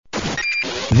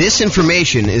This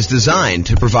information is designed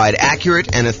to provide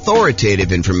accurate and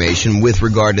authoritative information with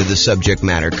regard to the subject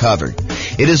matter covered.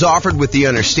 It is offered with the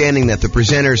understanding that the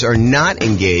presenters are not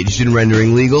engaged in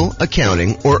rendering legal,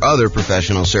 accounting, or other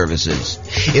professional services.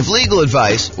 If legal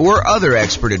advice or other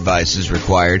expert advice is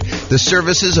required, the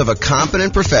services of a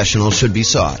competent professional should be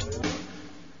sought.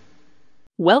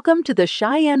 Welcome to the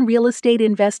Cheyenne Real Estate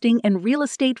Investing and Real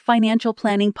Estate Financial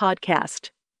Planning Podcast.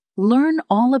 Learn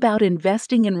all about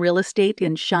investing in real estate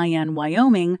in Cheyenne,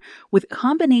 Wyoming, with a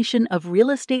combination of real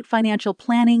estate financial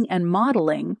planning and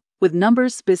modeling with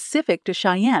numbers specific to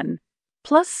Cheyenne,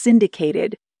 plus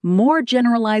syndicated, more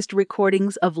generalized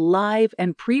recordings of live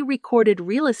and pre-recorded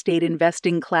real estate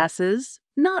investing classes,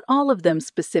 not all of them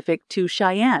specific to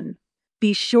Cheyenne.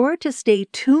 Be sure to stay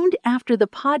tuned after the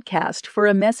podcast for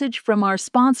a message from our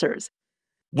sponsors.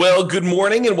 Well, good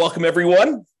morning and welcome,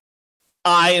 everyone.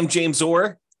 I am James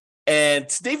Orr, and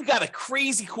today we've got a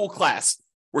crazy cool class.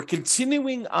 We're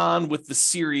continuing on with the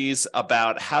series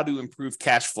about how to improve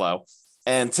cash flow.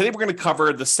 And today we're going to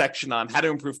cover the section on how to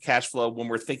improve cash flow when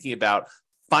we're thinking about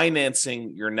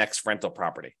financing your next rental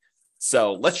property.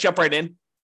 So let's jump right in,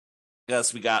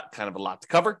 because we got kind of a lot to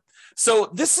cover. So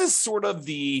this is sort of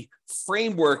the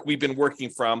framework we've been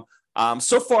working from.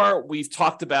 So far, we've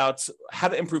talked about how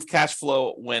to improve cash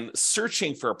flow when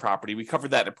searching for a property. We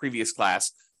covered that in a previous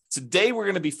class. Today, we're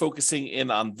going to be focusing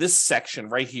in on this section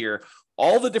right here,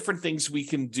 all the different things we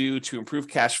can do to improve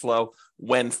cash flow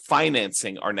when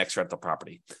financing our next rental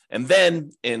property. And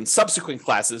then in subsequent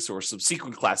classes or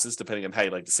subsequent classes, depending on how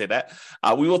you like to say that,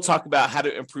 we will talk about how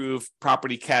to improve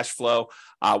property cash flow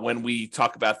when we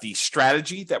talk about the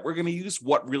strategy that we're going to use,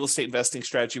 what real estate investing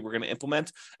strategy we're going to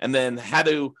implement, and then how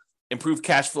to improve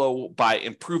cash flow by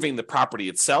improving the property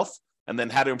itself, and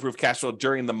then how to improve cash flow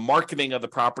during the marketing of the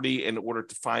property in order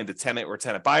to find a tenant or a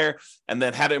tenant buyer, and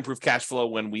then how to improve cash flow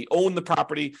when we own the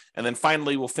property. And then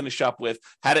finally, we'll finish up with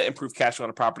how to improve cash flow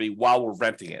on a property while we're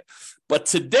renting it. But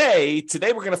today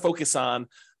we're going to focus on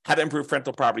how to improve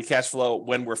rental property cash flow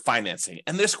when we're financing.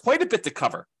 And there's quite a bit to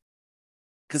cover,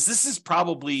 because this is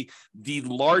probably the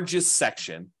largest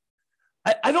section.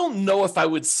 I don't know if I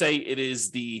would say it is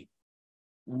the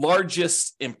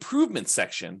largest improvement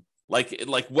section,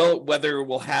 whether it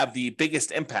will have the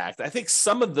biggest impact. I think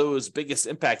some of those biggest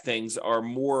impact things are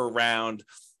more around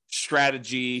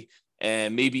strategy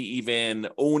and maybe even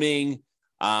owning.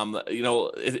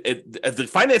 The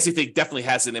financing thing definitely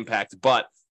has an impact, but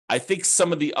I think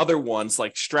some of the other ones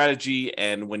like strategy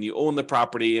and when you own the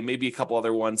property and maybe a couple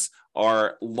other ones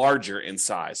are larger in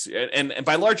size. And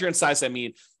by larger in size, I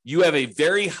mean you have a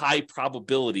very high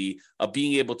probability of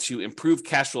being able to improve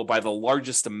cash flow by the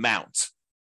largest amount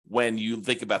when you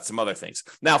think about some other things.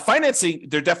 Now, financing,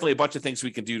 there are definitely a bunch of things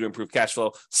we can do to improve cash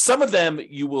flow. Some of them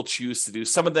you will choose to do.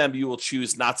 Some of them you will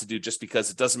choose not to do just because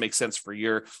it doesn't make sense for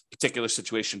your particular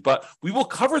situation. But we will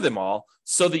cover them all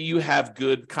so that you have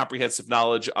good comprehensive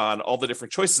knowledge on all the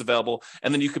different choices available,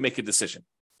 and then you can make a decision.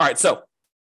 All right, so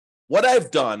what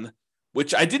I've done,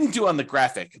 which I didn't do on the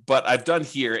graphic, but I've done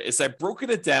here, is I've broken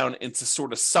it down into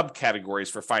sort of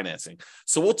subcategories for financing.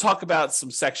 So we'll talk about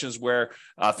some sections where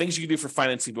things you can do for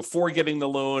financing before getting the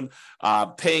loan,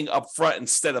 paying upfront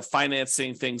instead of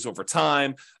financing things over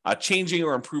time, changing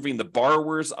or improving the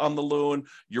borrowers on the loan,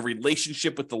 your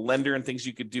relationship with the lender and things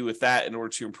you could do with that in order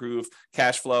to improve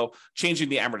cash flow, changing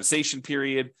the amortization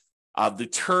period, the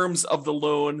terms of the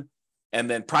loan, and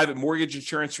then private mortgage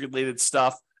insurance related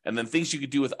stuff. And then things you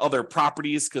could do with other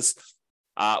properties, because,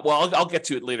 I'll get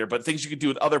to it later, but things you could do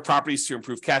with other properties to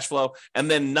improve cash flow.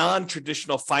 And then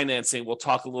non-traditional financing, we'll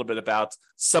talk a little bit about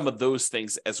some of those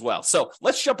things as well. So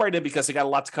let's jump right in, because I got a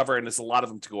lot to cover and there's a lot of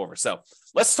them to go over. So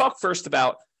let's talk first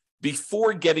about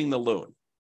before getting the loan.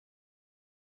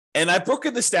 And I've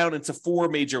broken this down into four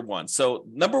major ones. So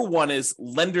number one is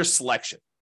lender selection.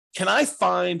 Can I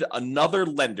find another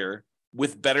lender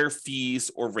with better fees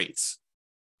or rates?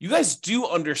 You guys do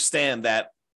understand that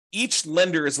each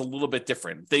lender is a little bit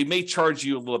different. They may charge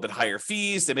you a little bit higher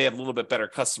fees. They may have a little bit better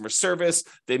customer service.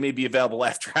 They may be available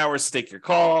after hours to take your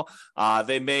call.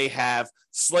 They may have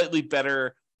slightly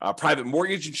better private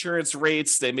mortgage insurance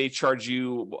rates. They may charge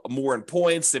you more in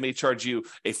points. They may charge you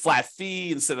a flat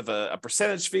fee instead of a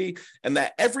percentage fee. And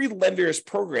that every lender's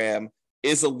program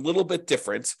is a little bit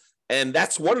different. And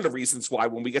that's one of the reasons why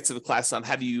when we get to the class on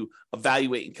how do you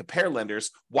evaluate and compare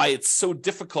lenders, why it's so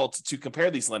difficult to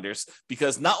compare these lenders,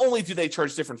 because not only do they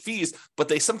charge different fees, but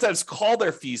they sometimes call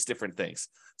their fees different things.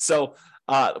 So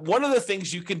one of the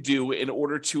things you can do in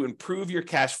order to improve your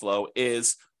cash flow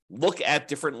is look at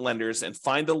different lenders and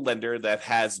find a lender that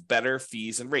has better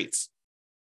fees and rates.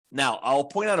 Now, I'll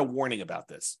point out a warning about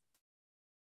this.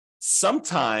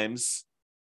 Sometimes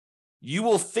you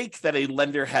will think that a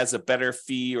lender has a better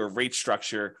fee or rate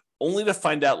structure, only to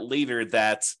find out later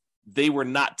that they were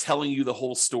not telling you the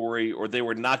whole story, or they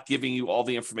were not giving you all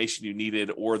the information you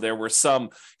needed, or there were some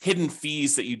hidden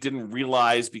fees that you didn't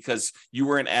realize because you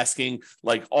weren't asking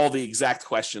like all the exact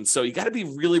questions. So you got to be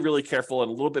really, really careful and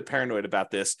a little bit paranoid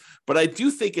about this. But I do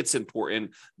think it's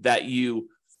important that you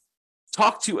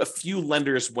talk to a few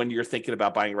lenders when you're thinking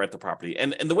about buying a rental property.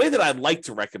 And the way that I'd like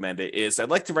to recommend it is I'd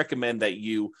like to recommend that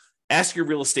you ask your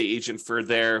real estate agent for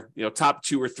their, top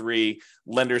 2 or 3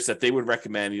 lenders that they would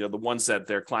recommend, the ones that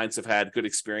their clients have had good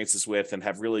experiences with and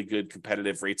have really good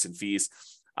competitive rates and fees.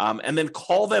 And then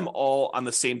call them all on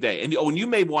the same day. And you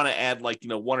may want to add 1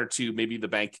 or 2, maybe the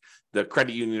bank, the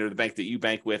credit union or the bank that you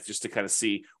bank with, just to kind of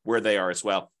see where they are as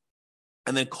well.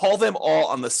 And then call them all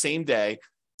on the same day.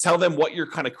 Tell them what your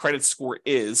kind of credit score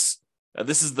is.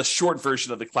 This is the short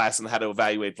version of the class on how to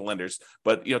evaluate the lenders,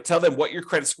 but tell them what your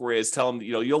credit score is. Tell them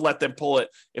you'll let them pull it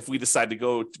if we decide to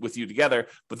go with you together.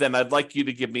 But then I'd like you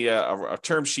to give me a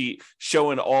term sheet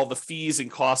showing all the fees and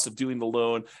costs of doing the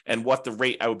loan and what the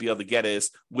rate I would be able to get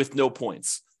is with no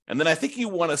points. And then I think you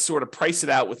want to sort of price it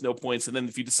out with no points. And then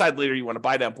if you decide later you want to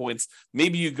buy down points,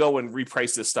 maybe you go and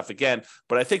reprice this stuff again.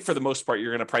 But I think for the most part,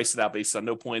 you're going to price it out based on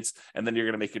no points. And then you're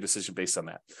going to make your decision based on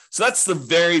that. So that's the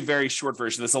very, very short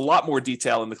version. There's a lot more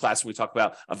detail in the class when we talk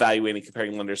about evaluating,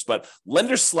 comparing lenders. But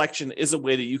lender selection is a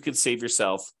way that you can save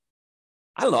yourself,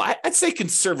 I don't know, I'd say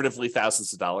conservatively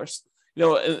thousands of dollars.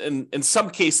 In some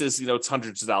cases, it's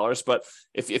hundreds of dollars, but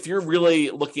if you're really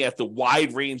looking at the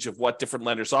wide range of what different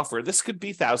lenders offer, this could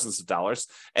be thousands of dollars,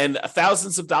 and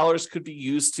thousands of dollars could be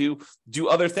used to do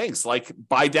other things like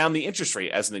buy down the interest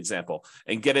rate as an example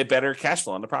and get a better cash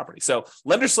flow on the property. So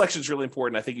lender selection is really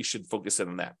important. I think you should focus in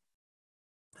on that.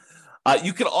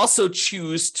 You can also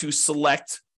choose to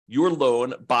select your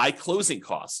loan by closing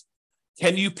costs.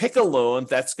 Can you pick a loan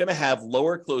that's going to have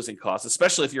lower closing costs,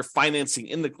 especially if you're financing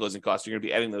in the closing costs, you're going to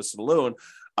be adding those to the loan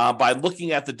by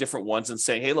looking at the different ones and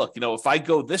saying, hey, look, if I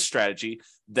go this strategy,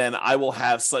 then I will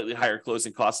have slightly higher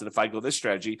closing costs than if I go this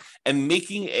strategy, and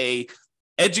making a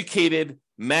educated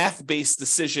math-based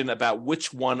decision about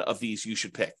which one of these you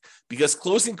should pick, because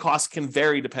closing costs can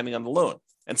vary depending on the loan.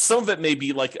 And some of it may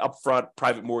be like upfront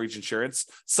private mortgage insurance.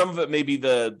 Some of it may be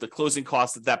the closing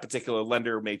costs that particular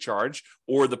lender may charge,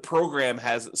 or the program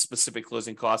has specific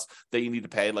closing costs that you need to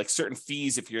pay, like certain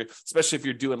fees, especially if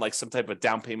you're doing like some type of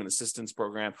down payment assistance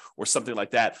program or something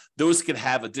like that. Those can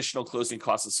have additional closing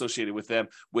costs associated with them,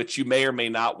 which you may or may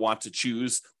not want to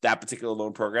choose that particular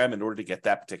loan program in order to get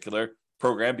that particular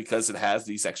program because it has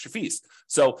these extra fees.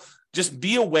 So just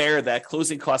be aware that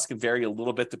closing costs can vary a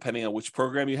little bit depending on which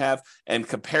program you have, and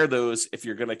compare those if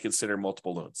you're going to consider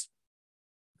multiple loans.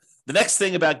 The next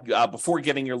thing about before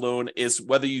getting your loan is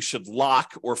whether you should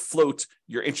lock or float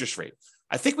your interest rate.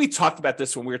 I think we talked about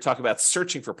this when we were talking about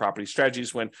searching for property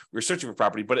strategies when we were searching for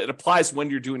property, but it applies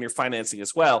when you're doing your financing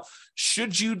as well.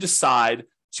 Should you decide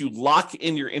to lock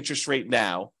in your interest rate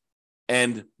now,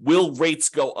 and will rates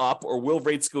go up or will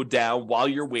rates go down while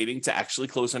you're waiting to actually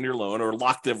close on your loan, or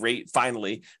lock the rate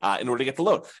finally in order to get the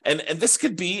loan? And this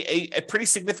could be a pretty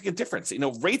significant difference.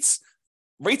 Rates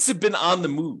have been on the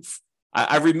move.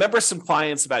 I remember some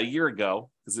clients about a year ago,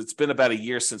 because it's been about a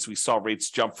year since we saw rates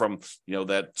jump from,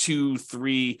 that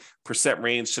 2-3%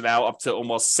 range to now up to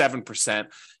almost 7%.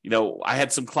 I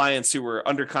had some clients who were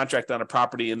under contract on a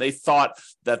property, and they thought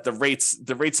that the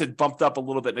rates had bumped up a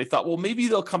little bit. And they thought, well, maybe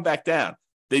they'll come back down.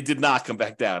 They did not come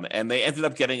back down, and they ended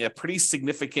up getting a pretty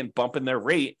significant bump in their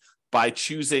rate by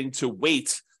choosing to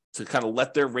wait to kind of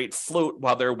let their rate float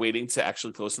while they're waiting to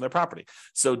actually close on their property.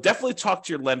 So definitely talk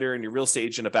to your lender and your real estate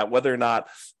agent about whether or not,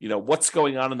 what's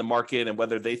going on in the market and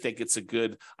whether they think it's a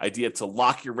good idea to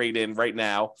lock your rate in right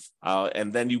now.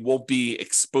 And then you won't be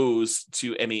exposed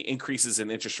to any increases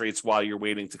in interest rates while you're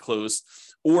waiting to close,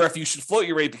 or if you should float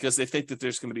your rate because they think that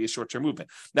there's going to be a short-term movement.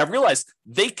 Now realize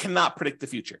they cannot predict the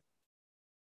future.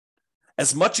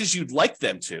 As much as you'd like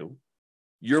them to,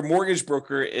 your mortgage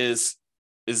broker is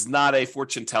not a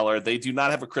fortune teller. They do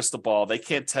not have a crystal ball. They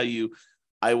can't tell you,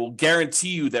 I will guarantee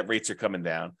you that rates are coming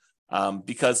down,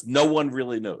 because no one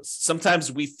really knows.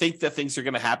 Sometimes we think that things are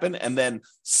going to happen, and then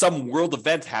some world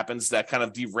event happens that kind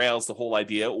of derails the whole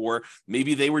idea, or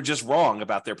maybe they were just wrong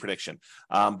about their prediction.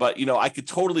 But I could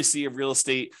totally see a real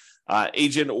estate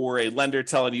agent or a lender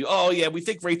telling you, oh yeah, we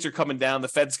think rates are coming down. The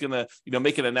Fed's going to,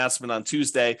 make an announcement on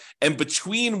Tuesday. And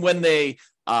between when they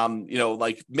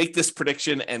like make this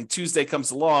prediction, and Tuesday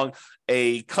comes along,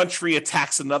 a country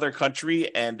attacks another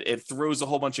country and it throws a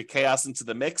whole bunch of chaos into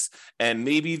the mix. And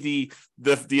maybe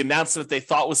the announcement they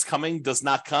thought was coming does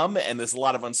not come. And there's a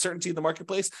lot of uncertainty in the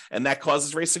marketplace, and that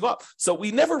causes rates to go up. So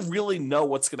we never really know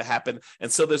what's going to happen. And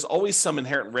so there's always some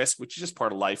inherent risk, which is just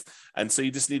part of life. And so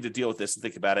you just need to deal with this and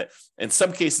think about it. In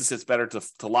some cases, it's better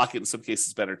to lock it. In some cases,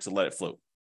 it's better to let it float.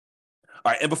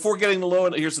 All right. And before getting the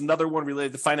loan, here's another one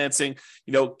related to financing.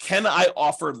 Can I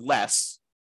offer less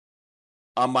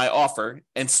on my offer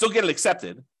and still get it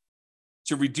accepted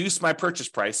to reduce my purchase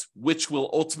price, which will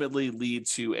ultimately lead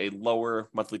to a lower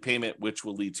monthly payment, which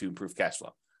will lead to improved cash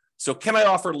flow? So can I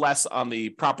offer less on the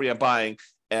property I'm buying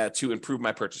to improve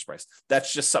my purchase price?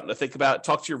 That's just something to think about.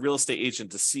 Talk to your real estate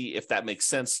agent to see if that makes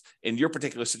sense in your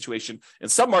particular situation. In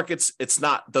some markets,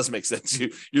 doesn't make sense.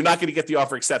 You're not going to get the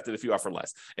offer accepted if you offer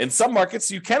less. In some markets,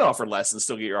 you can offer less and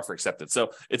still get your offer accepted.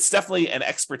 So it's definitely an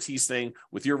expertise thing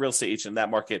with your real estate agent in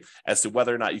that market as to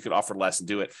whether or not you could offer less and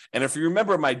do it. And if you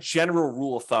remember my general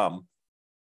rule of thumb,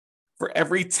 for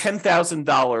every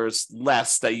 $10,000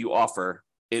 less that you offer,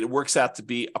 it works out to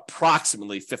be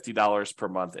approximately $50 per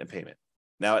month in payment.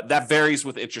 Now, that varies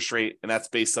with interest rate, and that's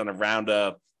based on around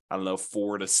 4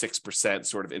 to 6%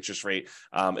 sort of interest rate.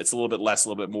 It's a little bit less, a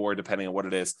little bit more, depending on what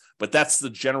it is. But that's the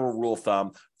general rule of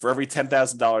thumb. For every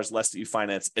 $10,000 less that you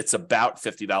finance, it's about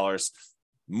 $50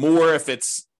 more if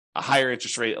it's a higher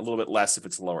interest rate, a little bit less if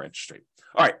it's a lower interest rate.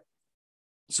 All right.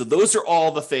 So those are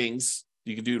all the things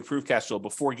you can do to improve cash flow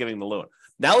before getting the loan.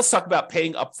 Now let's talk about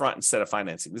paying upfront instead of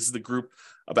financing. This is the group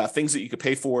about things that you could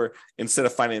pay for instead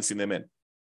of financing them in.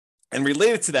 And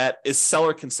related to that is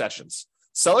seller concessions.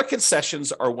 Seller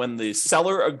concessions are when the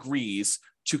seller agrees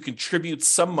to contribute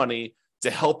some money to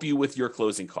help you with your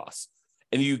closing costs.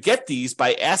 And you get these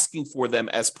by asking for them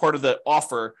as part of the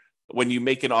offer when you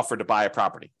make an offer to buy a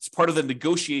property. It's part of the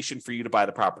negotiation for you to buy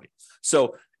the property.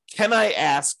 So can I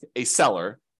ask a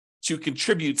seller to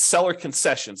contribute seller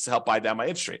concessions to help buy down my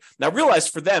interest rate? Now realize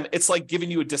for them, it's like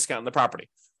giving you a discount on the property.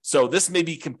 So this may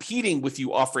be competing with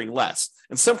you offering less.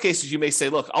 In some cases, you may say,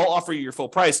 look, I'll offer you your full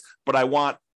price, but I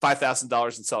want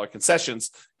 $5,000 in seller concessions.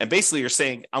 And basically you're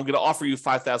saying, I'm going to offer you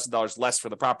 $5,000 less for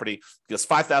the property because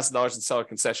 $5,000 in seller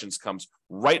concessions comes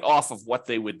right off of what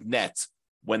they would net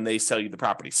when they sell you the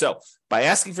property. So by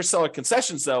asking for seller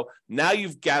concessions, though, now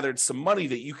you've gathered some money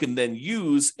that you can then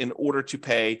use in order to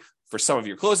pay for some of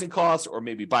your closing costs, or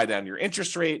maybe buy down your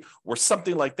interest rate or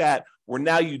something like that, where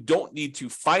now you don't need to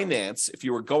finance if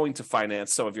you were going to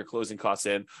finance some of your closing costs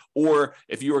in, or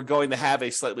if you were going to have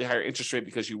a slightly higher interest rate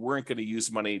because you weren't going to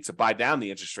use money to buy down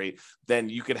the interest rate, then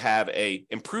you could have a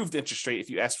improved interest rate if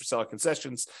you ask for seller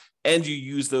concessions and you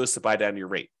use those to buy down your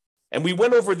rate. And we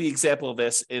went over the example of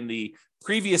this in the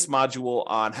previous module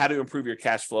on how to improve your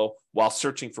cash flow while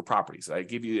searching for properties. I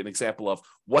give you an example of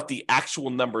what the actual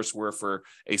numbers were for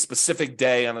a specific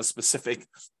day on a specific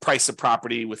price of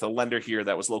property with a lender here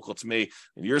that was local to me.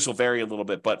 And yours will vary a little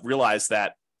bit, but realize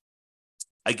that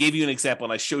I gave you an example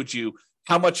and I showed you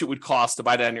how much it would cost to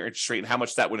buy down your interest rate and how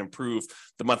much that would improve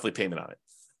the monthly payment on it.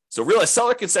 So realize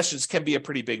seller concessions can be a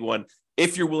pretty big one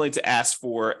if you're willing to ask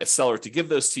for a seller to give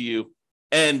those to you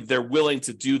and they're willing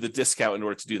to do the discount in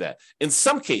order to do that. In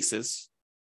some cases,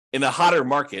 in a hotter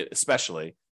market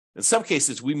especially, in some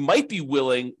cases, we might be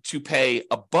willing to pay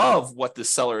above what the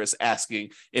seller is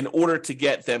asking in order to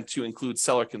get them to include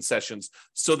seller concessions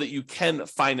so that you can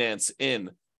finance in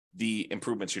the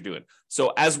improvements you're doing.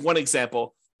 So as one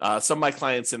example, some of my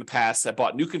clients in the past have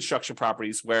bought new construction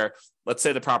properties where, let's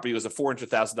say the property was a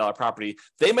 $400,000 property.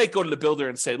 They might go to the builder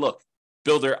and say, look,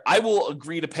 builder, I will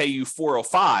agree to pay you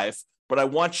 $405,000, but I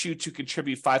want you to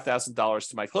contribute $5,000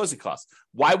 to my closing costs.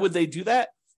 Why would they do that?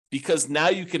 Because now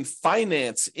you can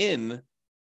finance in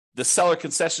the seller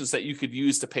concessions that you could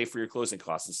use to pay for your closing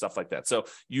costs and stuff like that. So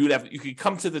you could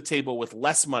come to the table with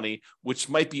less money, which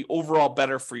might be overall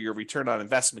better for your return on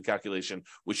investment calculation,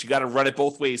 which you got to run it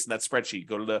both ways in that spreadsheet.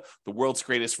 Go to the world's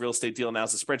greatest real estate deal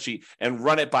analysis spreadsheet and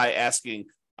run it by asking,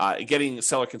 getting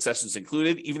seller concessions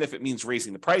included, even if it means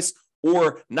raising the price,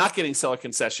 or not getting seller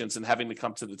concessions and having to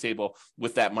come to the table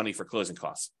with that money for closing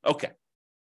costs. Okay.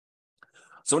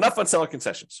 So enough on seller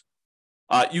concessions.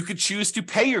 You could choose to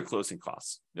pay your closing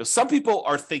costs. Some people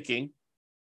are thinking,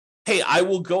 hey, I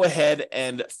will go ahead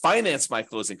and finance my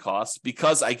closing costs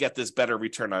because I get this better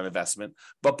return on investment.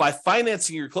 But by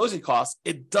financing your closing costs,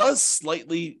 it does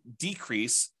slightly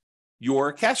decrease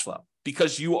your cash flow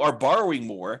because you are borrowing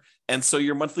more. And so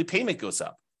your monthly payment goes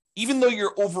up. Even though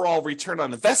your overall return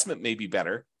on investment may be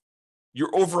better,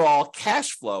 your overall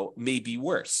cash flow may be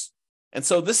worse. And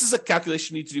so this is a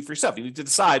calculation you need to do for yourself. You need to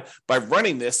decide by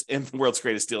running this in the world's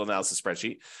greatest deal analysis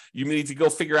spreadsheet. You need to go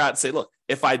figure out and say, look,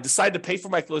 if I decide to pay for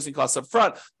my closing costs up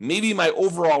front, maybe my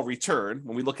overall return,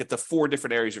 when we look at the 4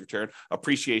 different areas of return,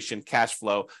 appreciation, cash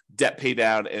flow, debt pay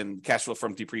down, and cash flow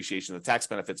from depreciation, the tax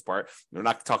benefits part. We're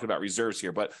not talking about reserves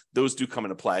here, but those do come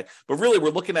into play. But really, we're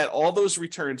looking at all those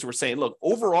returns. We're saying, look,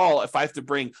 overall, if I have to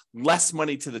bring less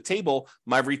money to the table,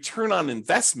 my return on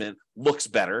investment looks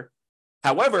better.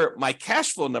 However, my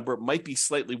cash flow number might be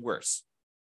slightly worse.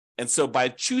 And so by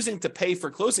choosing to pay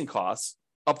for closing costs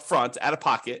up front out of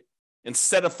pocket,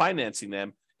 instead of financing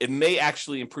them, it may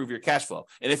actually improve your cash flow.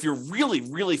 And if you're really,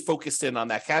 really focused in on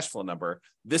that cash flow number,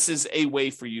 this is a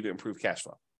way for you to improve cash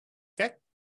flow. Okay?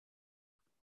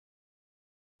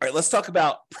 All right, let's talk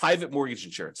about private mortgage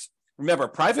insurance. Remember,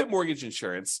 private mortgage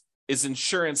insurance is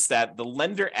insurance that the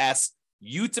lender asks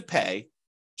you to pay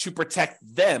to protect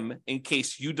them in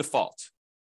case you default.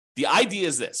 The idea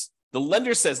is this. The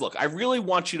lender says, look, I really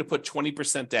want you to put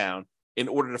 20% down in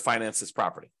order to finance this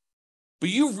property. But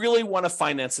you really want to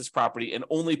finance this property and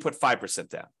only put 5%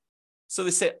 down. So they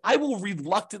say, I will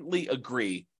reluctantly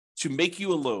agree to make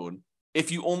you a loan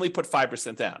if you only put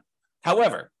 5% down.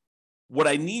 However, what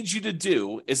I need you to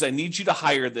do is I need you to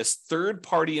hire this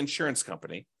third-party insurance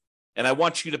company, and I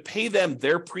want you to pay them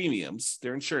their premiums,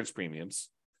 their insurance premiums,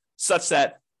 such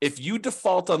that if you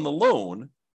default on the loan,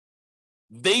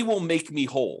 they will make me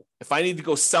whole. If I need to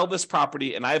go sell this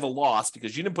property and I have a loss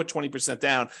because you didn't put 20%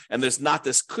 down and there's not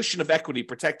this cushion of equity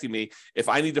protecting me, if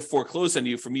I need to foreclose on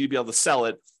you for me to be able to sell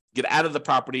it, get out of the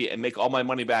property and make all my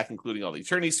money back, including all the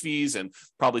attorney's fees and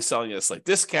probably selling at a slight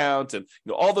discount and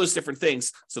all those different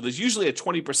things. So there's usually a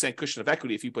 20% cushion of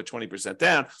equity if you put 20%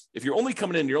 down. If you're only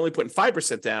coming in, you're only putting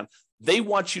 5% down, they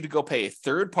want you to go pay a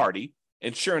third-party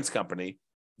insurance company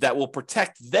that will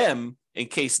protect them in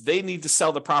case they need to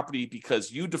sell the property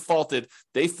because you defaulted,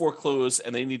 they foreclose,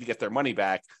 and they need to get their money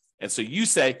back. And so you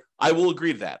say, I will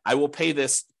agree to that. I will pay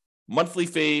this monthly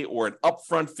fee or an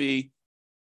upfront fee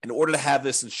in order to have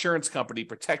this insurance company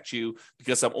protect you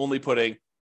because I'm only putting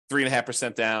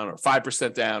 3.5% down or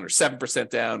 5% down or 7%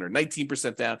 down or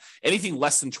 19% down. Anything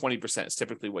less than 20% is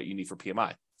typically what you need for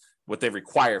PMI, what they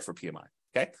require for PMI.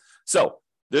 Okay. So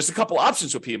there's a couple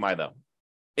options with PMI though.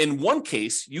 In one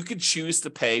case, you could choose to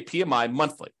pay PMI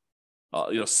monthly.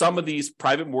 Some of these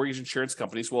private mortgage insurance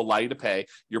companies will allow you to pay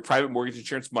your private mortgage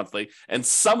insurance monthly, and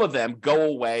some of them go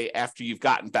away after you've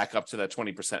gotten back up to that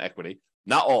 20% equity.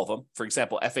 Not all of them. For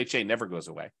example, FHA never goes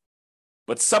away.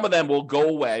 But some of them will go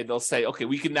away. They'll say, okay,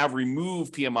 we can now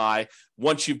remove PMI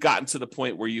once you've gotten to the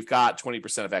point where you've got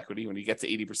 20% of equity, when you get to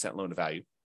 80% loan to value.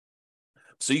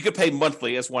 So you could pay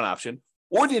monthly as one option.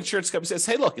 Or the insurance company says,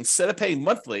 hey, look, instead of paying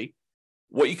monthly,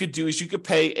 what you could do is you could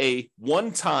pay a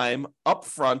one-time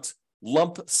upfront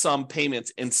lump sum payment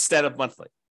instead of monthly.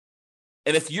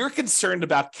 And if you're concerned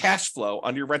about cash flow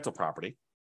on your rental property,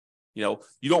 you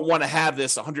don't want to have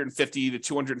this $150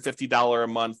 to $250 a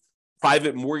month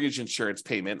private mortgage insurance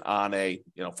payment on a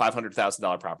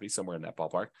 $500,000 property, somewhere in that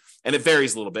ballpark. And it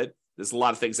varies a little bit. There's a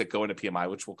lot of things that go into PMI,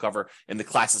 which we'll cover in the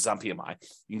classes on PMI.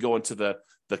 You can go into the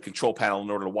control panel in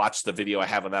order to watch the video I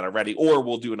have on that already, or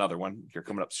we'll do another one here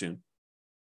coming up soon.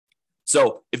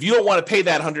 So if you don't want to pay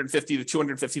that $150 to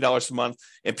 $250 a month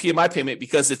in PMI payment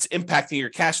because it's impacting your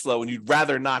cash flow and you'd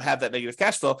rather not have that negative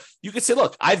cash flow, you could say,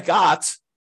 look, I've got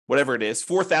whatever it is,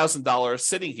 $4,000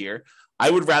 sitting here. I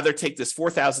would rather take this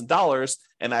 $4,000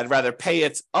 and I'd rather pay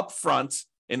it upfront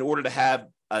in order to have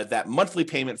that monthly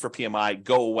payment for PMI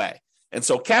go away. And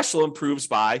so cash flow improves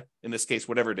by, in this case,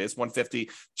 whatever it is, $150,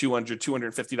 $200,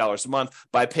 $250 a month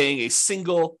by paying a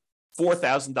single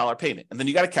 $4,000 payment. And then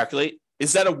you got to calculate,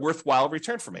 is that a worthwhile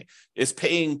return for me? Is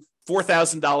paying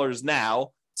 $4,000 now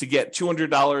to get $200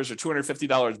 or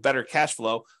 $250 better cash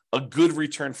flow a good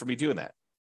return for me doing that?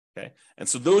 Okay. And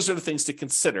so those are the things to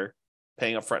consider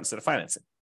paying upfront instead of financing.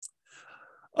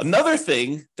 Another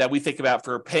thing that we think about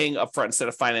for paying upfront instead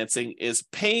of financing is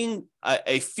paying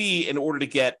a fee in order to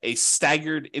get a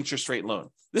staggered interest rate loan.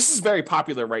 This is very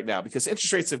popular right now because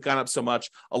interest rates have gone up so much.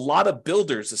 A lot of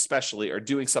builders especially are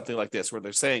doing something like this where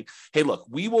they're saying, hey, look,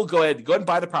 we will go ahead and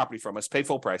buy the property from us, pay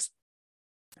full price,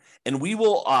 and we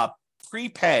will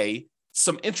prepay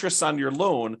some interest on your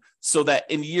loan so that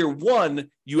in year one,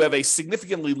 you have a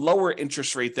significantly lower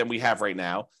interest rate than we have right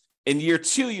now. In year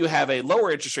two, you have a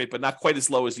lower interest rate, but not quite as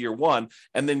low as year one.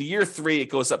 And then year three, it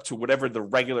goes up to whatever the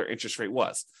regular interest rate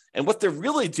was. And what they're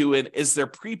really doing is they're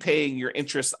prepaying your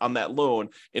interest on that loan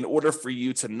in order for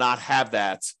you to not have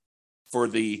that for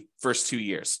the first 2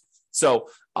 years. So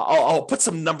I'll put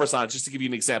some numbers on it just to give you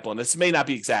an example. And this may not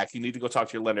be exact. You need to go talk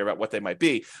to your lender about what they might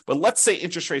be. But let's say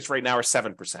interest rates right now are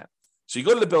 7%. So you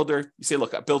go to the builder, you say,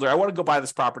 look, builder, I want to go buy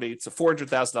this property. It's a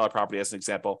 $400,000 property as an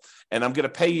example, and I'm going to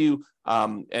pay you,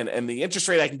 and the interest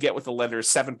rate I can get with the lender is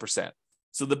 7%.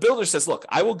 So the builder says, look,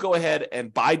 I will go ahead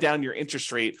and buy down your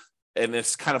interest rate, and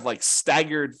it's kind of like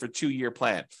staggered for 2-year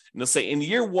plan. And they'll say in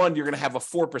year 1, you're going to have a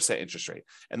 4% interest rate,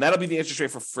 and that'll be the interest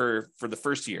rate for the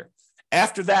first year.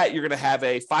 After that, you're going to have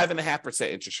a 5.5%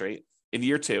 interest rate in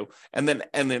year 2. And then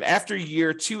after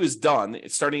year 2 is done,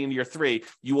 starting in year 3,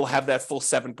 you will have that full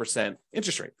 7%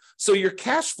 interest rate. So your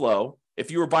cash flow, if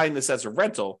you were buying this as a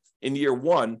rental in year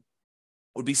 1,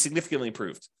 would be significantly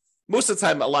improved. Most of the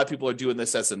time, a lot of people are doing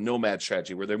this as a nomad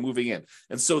strategy where they're moving in.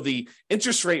 And so the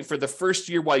interest rate for the first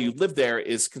year while you live there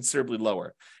is considerably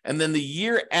lower. And then the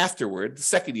year afterward, the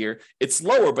second year, it's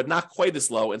lower, but not quite as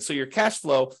low. And so your cash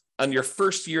flow on your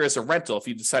first year as a rental, if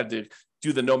you decide to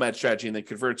do the nomad strategy and then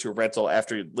convert it to a rental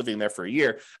after living there for a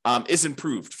year, is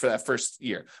improved for that first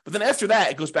year. But then after that,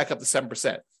 it goes back up to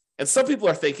 7%. And some people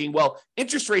are thinking, well,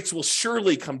 interest rates will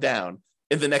surely come down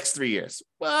in the next 3 years.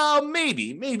 Well,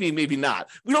 maybe not.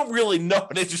 We don't really know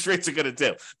what interest rates are going to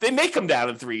do. They may come down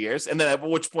in 3 years, and then at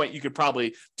which point you could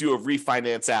probably do a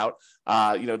refinance out,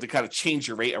 to kind of change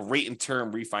your rate, a rate and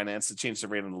term refinance to change the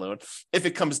rate on the loan, if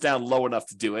it comes down low enough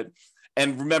to do it.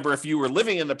 And remember, if you were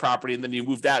living in the property and then you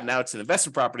moved out and now it's an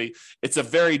investment property, it's a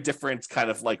very different kind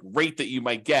of like rate that you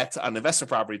might get on investment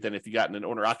property than if you got in an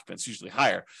owner occupant. It's usually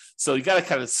higher. So you got to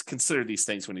kind of consider these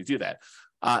things when you do that.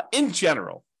 In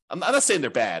general, I'm not saying they're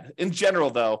bad. In general,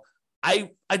 though,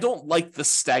 I don't like the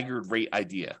staggered rate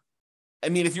idea. I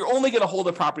mean, if you're only going to hold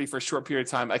a property for a short period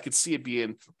of time, I could see it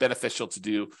being beneficial to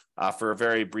do for a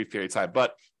very brief period of time.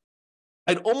 But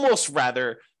I'd almost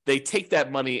rather they take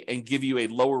that money and give you a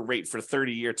lower rate for a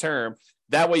 30-year term.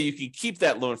 That way you can keep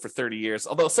that loan for 30 years.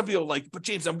 Although some people are like, but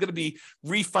James, I'm going to be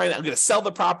refinance. I'm going to sell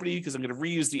the property because I'm going to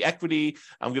reuse the equity.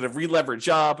 I'm going to re-leverage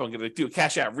up. I'm going to do a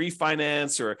cash out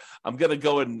refinance, or I'm going to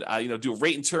go and do a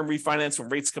rate and term refinance when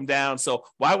rates come down. So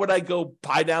why would I go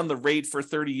buy down the rate for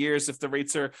 30 years if the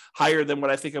rates are higher than what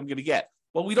I think I'm going to get?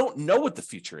 Well, we don't know what the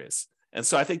future is. And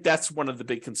so I think that's one of the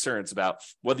big concerns about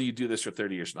whether you do this for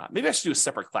 30 years or not. Maybe I should do a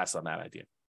separate class on that idea.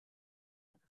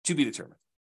 To be determined.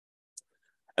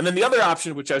 And then the other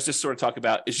option, which I was just sort of talking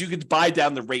about, is you could buy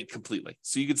down the rate completely.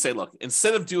 So you could say, look,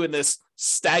 instead of doing this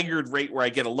staggered rate where I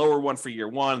get a lower one for year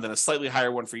 1, then a slightly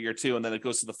higher one for year 2, and then it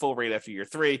goes to the full rate after year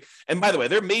 3. And by the way,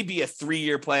 there may be a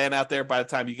 3-year plan out there by the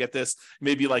time you get this.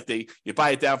 Maybe like you buy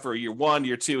it down for year 1,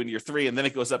 year 2, and year 3, and then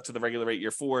it goes up to the regular rate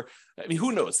year 4. I mean,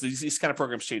 who knows? These kind of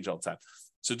programs change all the time.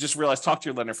 So just realize, talk to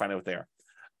your lender, find out what they are.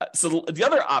 So the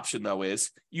other option, though, is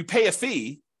you pay a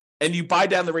fee and you buy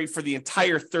down the rate for the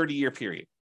entire 30-year period.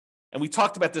 And we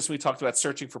talked about this when we talked about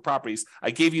searching for properties.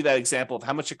 I gave you that example of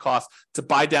how much it costs to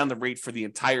buy down the rate for the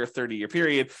entire 30-year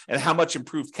period and how much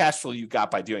improved cash flow you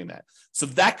got by doing that. So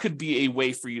that could be a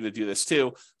way for you to do this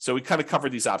too. So we kind of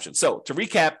covered these options. So to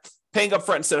recap, paying up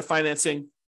front instead of financing.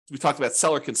 We talked about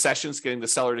seller concessions, getting the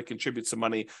seller to contribute some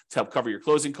money to help cover your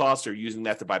closing costs or using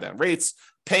that to buy down rates.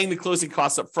 Paying the closing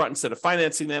costs up front instead of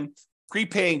financing them.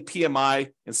 Prepaying PMI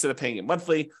instead of paying it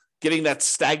monthly. Getting that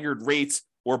staggered rate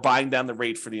or buying down the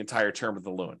rate for the entire term of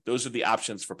the loan. Those are the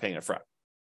options for paying up front.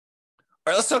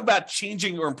 All right, let's talk about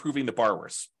changing or improving the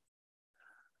borrowers.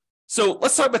 So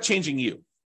let's talk about changing you.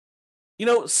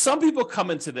 Some people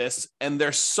come into this and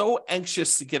they're so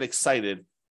anxious to get excited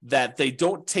that they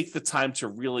don't take the time to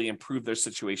really improve their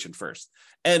situation first.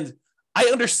 And I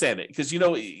understand it because,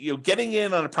 getting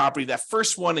in on a property, that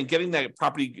first one, and getting that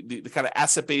property, the kind of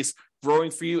asset base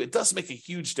growing for you, it does make a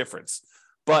huge difference.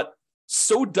 But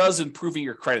so does improving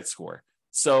your credit score.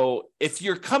 So if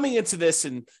you're coming into this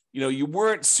and, you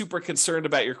weren't super concerned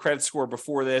about your credit score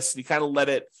before this, and you kind of let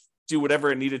it do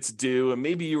whatever it needed to do, and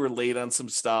maybe you were late on some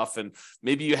stuff, and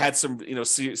maybe you had some,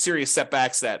 serious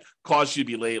setbacks that caused you to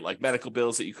be late, like medical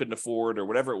bills that you couldn't afford or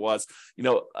whatever it was,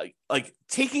 like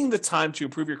taking the time to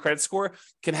improve your credit score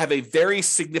can have a very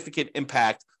significant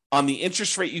impact on the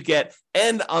interest rate you get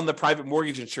and on the private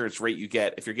mortgage insurance rate you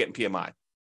get if you're getting PMI.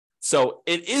 So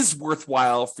it is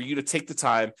worthwhile for you to take the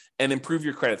time and improve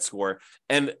your credit score.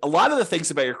 And a lot of the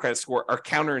things about your credit score are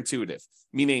counterintuitive,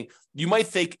 meaning you might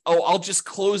think, oh, I'll just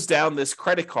close down this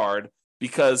credit card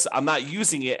because I'm not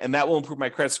using it and that will improve my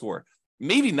credit score.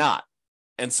 Maybe not.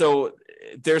 And so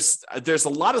there's a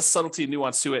lot of subtlety and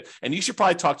nuance to it. And you should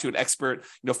probably talk to an expert,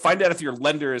 find out if your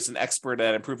lender is an expert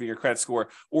at improving your credit score,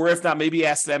 or if not, maybe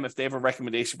ask them if they have a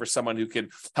recommendation for someone who can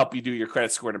help you do your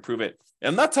credit score and improve it. And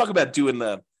I'm not talking about doing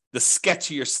the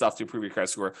sketchier stuff to improve your credit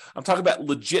score. I'm talking about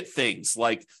legit things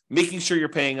like making sure you're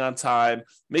paying on time,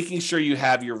 making sure you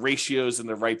have your ratios in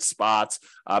the right spots,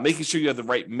 making sure you have the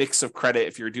right mix of credit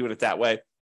if you're doing it that way.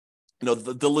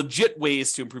 the legit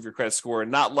ways to improve your credit score,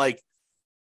 not like,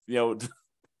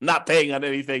 not paying on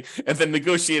anything and then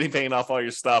negotiating paying off all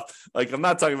your stuff. Like, I'm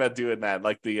not talking about doing that,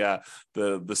 like the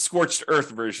scorched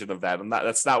earth version of that.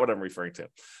 That's not what I'm referring to.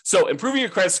 So improving your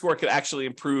credit score could actually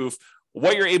improve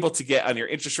what you're able to get on your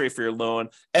interest rate for your loan,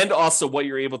 and also what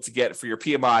you're able to get for your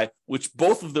PMI, which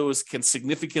both of those can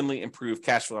significantly improve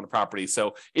cash flow on a property.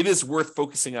 So it is worth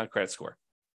focusing on credit score.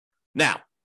 Now,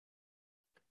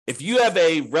 if you have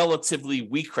a relatively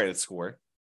weak credit score,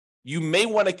 you may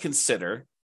want to consider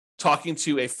talking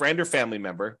to a friend or family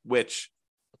member, which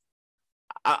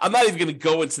I'm not even going to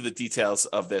go into the details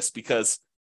of this because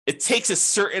it takes a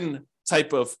certain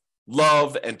type of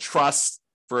love and trust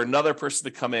for another person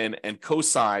to come in and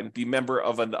co-sign, be member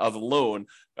of a loan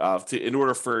in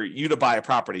order for you to buy a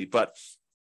property. But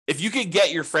if you can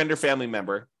get your friend or family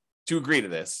member to agree to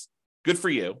this, good for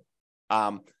you.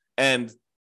 And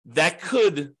that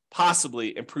could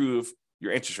possibly improve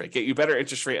your interest rate, get you better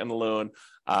interest rate on the loan.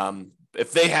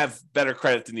 If they have better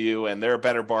credit than you and they're a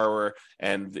better borrower,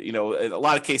 and in a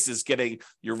lot of cases, getting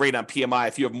your rate on PMI,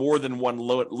 if you have more than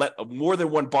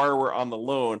one borrower on the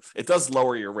loan, it does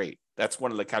lower your rate. That's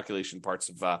one of the calculation parts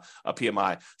of a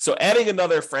PMI. So adding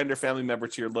another friend or family member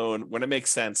to your loan when it makes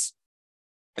sense,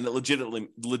 and it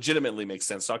legitimately makes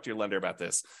sense, talk to your lender about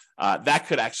this. That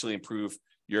could actually improve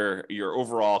your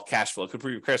overall cash flow. It could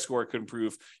improve your credit score. It could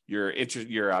improve your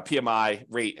PMI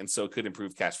rate, and so it could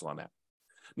improve cash flow on that.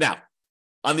 Now,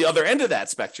 on the other end of that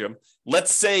spectrum,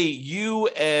 let's say you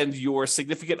and your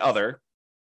significant other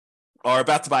are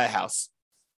about to buy a house,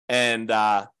 and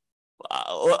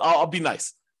I'll be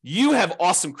nice. You have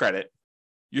awesome credit.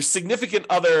 Your significant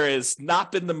other has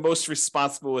not been the most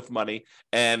responsible with money,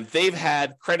 and they've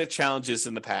had credit challenges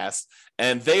in the past,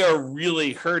 and they are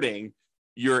really hurting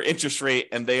your interest rate,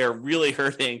 and they are really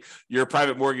hurting your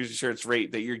private mortgage insurance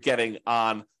rate that you're getting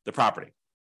on the property.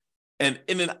 And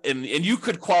you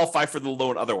could qualify for the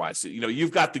loan otherwise.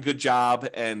 You've got the good job,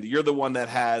 and you're the one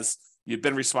that you've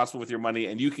been responsible with your money,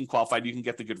 and you can qualify. You can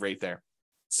get the good rate there.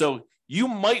 So you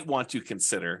might want to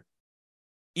consider,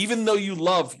 even though you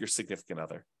love your significant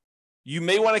other, you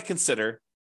may want to consider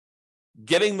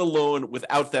getting the loan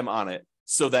without them on it,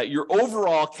 so that your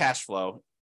overall cash flow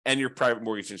and your private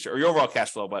mortgage insurance, or your overall cash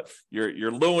flow, but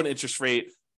your loan interest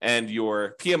rate and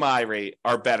your PMI rate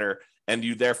are better, and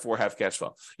you therefore have cash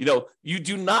flow. You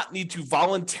do not need to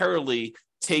voluntarily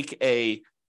take a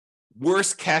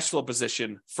worse cash flow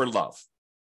position for love.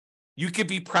 You could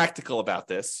be practical about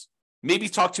this. Maybe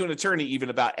talk to an attorney even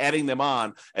about adding them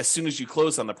on as soon as you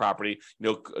close on the property,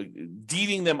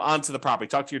 deeding them onto the property.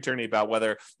 Talk to your attorney about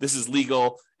whether this is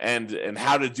legal and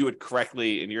how to do it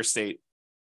correctly in your state.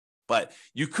 But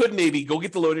you could maybe go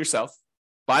get the loan yourself,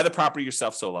 buy the property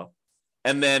yourself solo,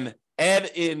 and then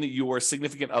add in your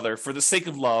significant other for the sake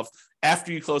of love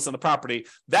after you close on the property.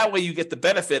 That way you get the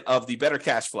benefit of the better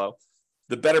cash flow,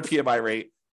 the better PMI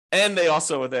rate, and they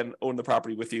also then own the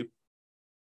property with you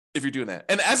if you're doing that.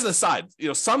 And as an aside,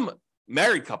 some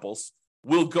married couples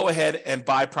will go ahead and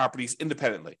buy properties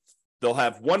independently. They'll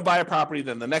have one buy a property,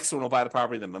 then the next one will buy the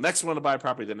property, then the next one will buy a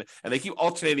property, and they keep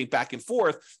alternating back and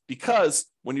forth, because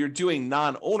when you're doing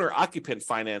non-owner occupant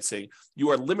financing, you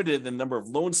are limited in the number of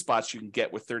loan spots you can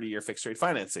get with 30-year fixed rate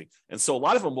financing. And so a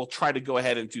lot of them will try to go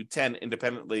ahead and do 10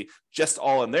 independently, just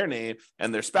all in their name,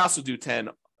 and their spouse will do 10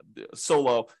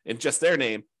 solo in just their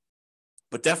name.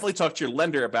 But definitely talk to your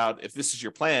lender about if this is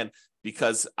your plan,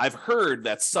 because I've heard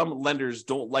that some lenders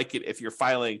don't like it if you're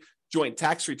filing joint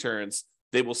tax returns.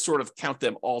 They will sort of count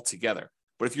them all together.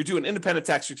 But if you're doing independent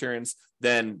tax returns,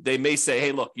 then they may say,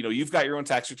 hey, look, you've got your own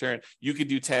tax return. You could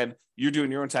do 10. You're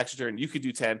doing your own tax return. You could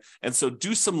do 10. And so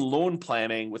do some loan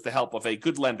planning with the help of a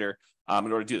good lender in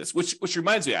order to do this, which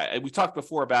reminds me, we talked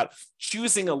before about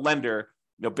choosing a lender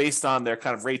based on their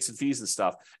kind of rates and fees and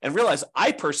stuff, and realize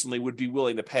I personally would be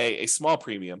willing to pay a small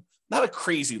premium, not a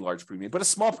crazy large premium, but a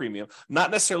small premium,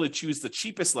 not necessarily choose the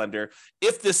cheapest lender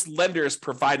if this lender is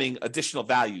providing additional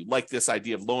value, like this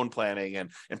idea of loan planning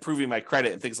and improving my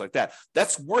credit and things like that.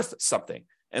 That's worth something.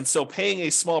 And so paying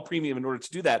a small premium in order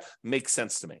to do that makes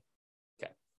sense to me.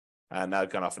 Okay. Now I've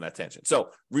gone off on that tangent. So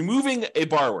removing a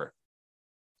borrower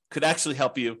could actually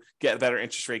help you get a better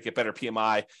interest rate, get better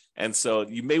PMI. And so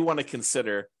you may want to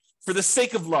consider, for the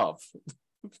sake of love,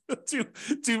 for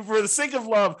the sake of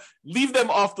love, leave them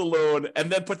off the loan and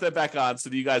then put them back on, so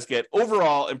that you guys get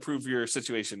overall improve your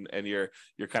situation and your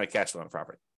kind of cash flow on the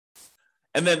property.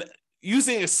 And then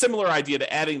using a similar idea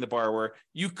to adding the borrower,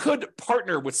 you could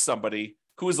partner with somebody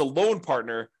who is a loan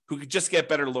partner who could just get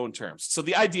better loan terms. So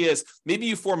the idea is maybe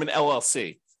you form an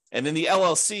LLC, And in the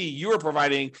LLC, you are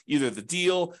providing either the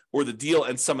deal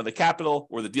and some of the capital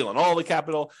or the deal and all the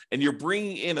capital. And you're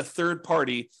bringing in a third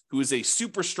party who is a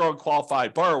super strong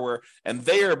qualified borrower. And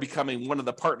they are becoming one of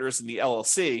the partners in the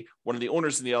LLC, one of the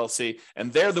owners in the LLC.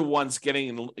 And they're the ones getting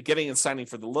and signing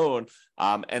for the loan.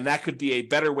 And that could be a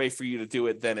better way for you to do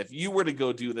it than if you were to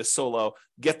go do this solo,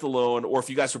 get the loan, or if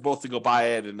you guys were both to go buy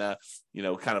it and,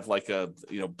 kind of like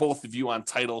both of you on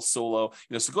title solo,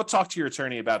 so go talk to your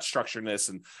attorney about structuring this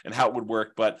and how it would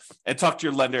work, and talk to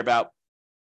your lender about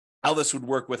how this would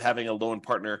work with having a loan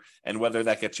partner and whether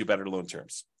that gets you better loan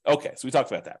terms. Okay, so we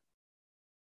talked about that.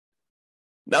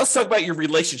 Now let's talk about your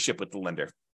relationship with the lender.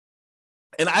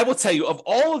 And I will tell you, of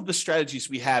all of the strategies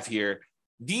we have here,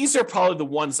 these are probably the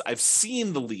ones I've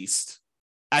seen the least,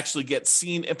 actually get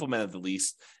seen implemented the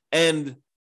least, and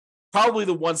probably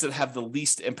the ones that have the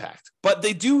least impact. But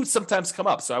they do sometimes come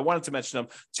up, so I wanted to mention them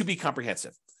to be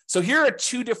comprehensive. So here are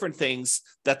two different things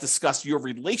that discuss your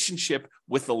relationship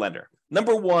with the lender.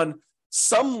 Number one,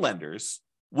 some lenders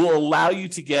will allow you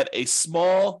to get a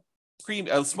small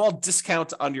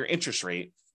discount on your interest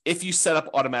rate if you set up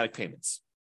automatic payments.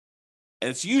 And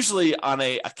it's usually on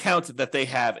an account that they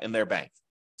have in their bank.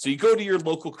 So you go to your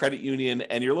local credit union,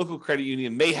 and your local credit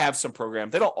union may have some program.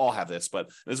 They don't all have this, but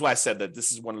this is why I said that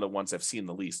this is one of the ones I've seen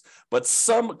the least. But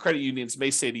some credit unions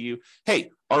may say to you, hey,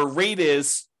 our rate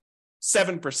is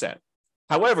 7%.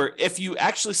 However, if you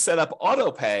actually set up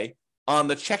auto pay on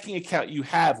the checking account you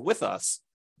have with us,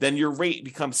 then your rate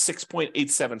becomes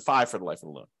 6.875 for the life of the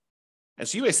loan. And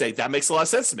so you may say, that makes a lot of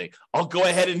sense to me. I'll go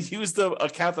ahead and use the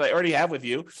account that I already have with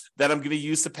you that I'm going to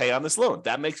use to pay on this loan.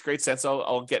 That makes great sense.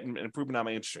 I'll get an improvement on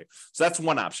my interest rate. So that's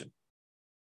one option.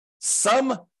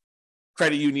 Some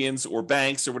credit unions or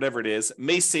banks or whatever it is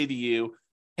may say to you,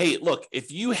 hey, look, if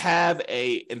you have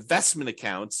a investment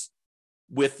account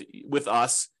with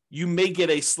us, you may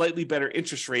get a slightly better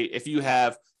interest rate if you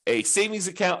have a savings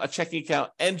account, a checking account,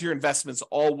 and your investments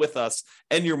all with us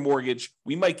and your mortgage.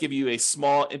 We might give you a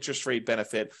small interest rate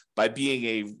benefit by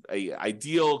being a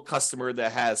ideal customer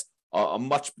that has a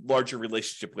much larger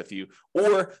relationship with you.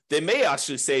 Or they may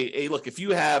actually say, hey, look, if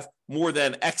you have more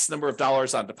than X number of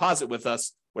dollars on deposit with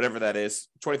us, whatever that is,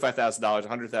 $25,000,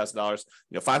 $100,000,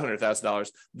 $500,000,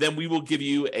 then we will give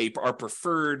you our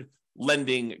preferred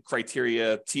lending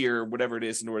criteria, tier, whatever it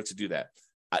is, in order to do that.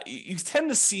 You tend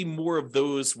to see more of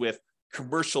those with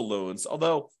commercial loans,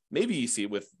 although maybe you see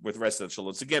it with residential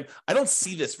loans. Again, I don't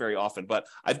see this very often, but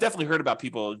I've definitely heard about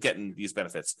people getting these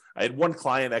benefits. I had one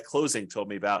client at closing told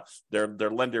me about their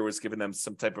lender was giving them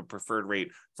some type of preferred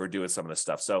rate for doing some of this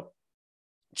stuff. So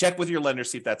check with your lender,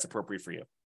 see if that's appropriate for you.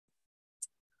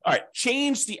 All right,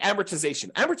 change the amortization.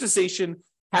 Amortization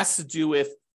has to do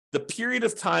with the period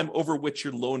of time over which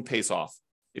your loan pays off.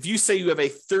 If you say you have a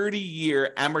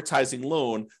 30-year amortizing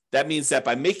loan, that means that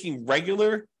by making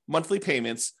regular monthly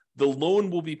payments, the loan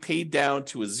will be paid down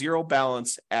to a zero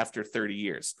balance after 30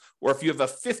 years. Or if you have a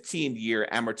 15-year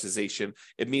amortization,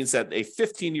 it means that a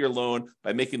 15-year loan,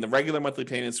 by making the regular monthly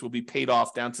payments, will be paid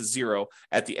off down to zero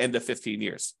at the end of 15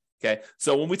 years. Okay,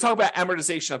 so when we talk about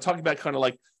amortization, I'm talking about kind of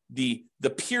like the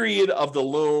period of the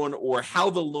loan or how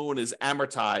the loan is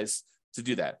amortized to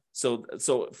do that. So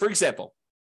for example,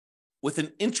 with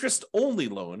an interest-only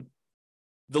loan,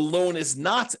 the loan is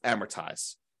not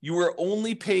amortized. You are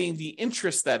only paying the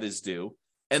interest that is due,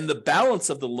 and the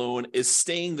balance of the loan is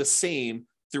staying the same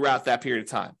throughout that period of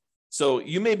time. So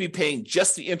you may be paying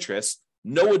just the interest,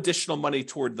 no additional money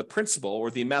toward the principal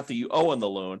or the amount that you owe on the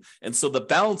loan, and so the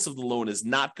balance of the loan is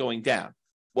not going down.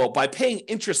 Well, by paying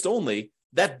interest only,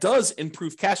 that does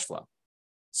improve cash flow.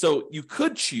 So you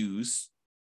could choose,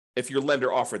 if your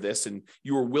lender offered this and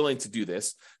you were willing to do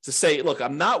this, to say, look,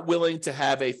 I'm not willing to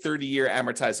have a 30-year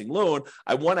amortizing loan.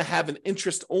 I want to have an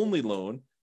interest-only loan.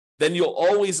 Then you'll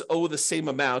always owe the same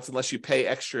amount unless you pay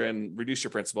extra and reduce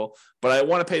your principal. But I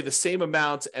want to pay the same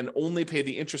amount and only pay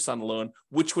the interest on the loan,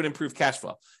 which would improve cash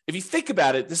flow. If you think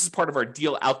about it, this is part of our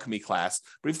deal alchemy class.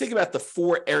 But if you think about the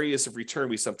 4 areas of return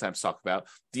we sometimes talk about,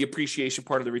 the appreciation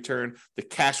part of the return, the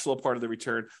cash flow part of the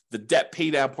return, the debt pay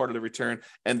down part of the return,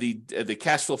 and the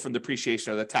cash flow from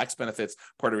depreciation or the tax benefits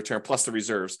part of the return, plus the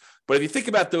reserves. But if you think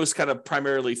about those kind of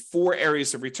primarily 4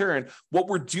 areas of return, what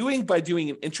we're doing by doing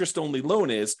an interest-only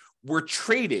loan is we're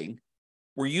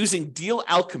using deal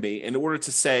alchemy in order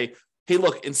to say, hey,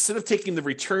 look, instead of taking the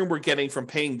return we're getting from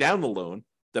paying down the loan,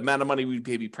 the amount of money we'd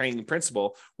be paying in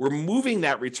principal, we're moving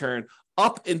that return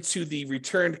up into the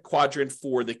return quadrant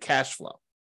for the cash flow.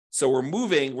 So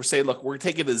we're saying, look, we're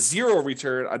taking a 0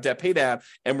 return on debt pay down,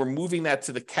 and we're moving that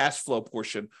to the cash flow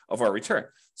portion of our return.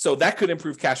 So that could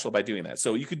improve cash flow by doing that.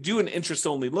 So you could do an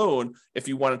interest-only loan if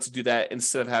you wanted to do that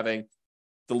instead of having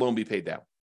the loan be paid down.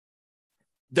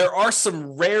 there are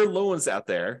some rare loans out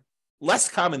there, less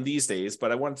common these days,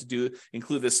 but I wanted to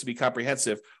include this to be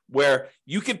comprehensive, where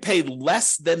you can pay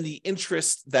less than the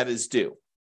interest that is due.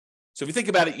 So if you think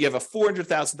about it, you have a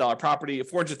 $400,000 property, a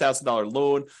 $400,000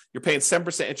 loan, you're paying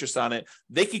 7% interest on it.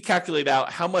 They can calculate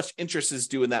out how much interest is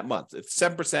due in that month. It's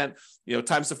 7%,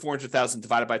 times the 400,000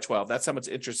 divided by 12. That's how much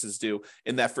interest is due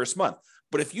in that first month.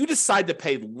 But if you decide to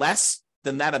pay less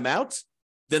than that amount,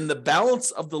 then the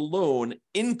balance of the loan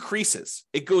increases.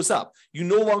 It goes up. You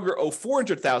no longer owe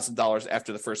 $400,000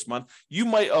 after the first month. You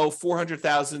might owe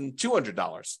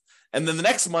 $400,200. And then the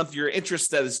next month, your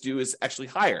interest that is due is actually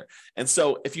higher. And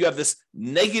so if you have this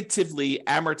negatively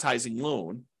amortizing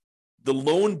loan, the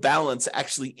loan balance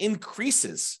actually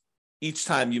increases each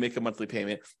time you make a monthly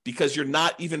payment because you're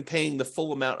not even paying the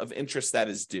full amount of interest that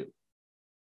is due,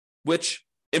 which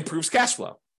improves cash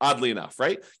flow, oddly enough,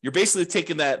 right? You're basically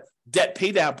taking that debt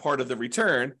pay down part of the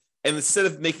return, and instead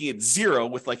of making it zero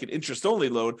with like an interest-only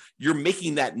loan, you're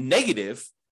making that negative.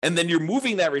 And then you're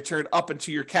moving that return up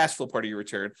into your cash flow part of your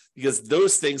return because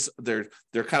those things, they're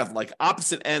kind of like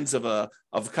opposite ends of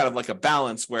kind of like a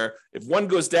balance where if one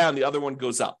goes down, the other one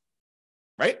goes up,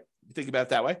 right? You think about it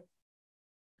that way.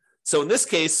 So in this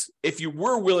case, if you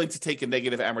were willing to take a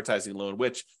negative amortizing loan,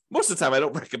 which most of the time I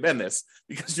don't recommend this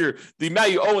because the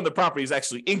amount you owe in the property is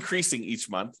actually increasing each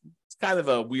month. It's kind of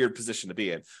a weird position to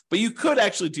be in, but you could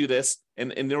actually do this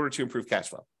in order to improve cash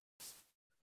flow.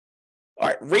 All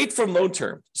right, rate from loan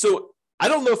term. So I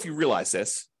don't know if you realize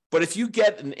this, but if you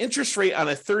get an interest rate on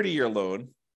a 30-year loan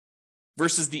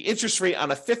versus the interest rate on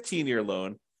a 15-year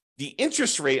loan, the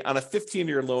interest rate on a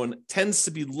 15-year loan tends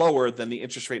to be lower than the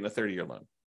interest rate in a 30-year loan.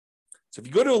 So if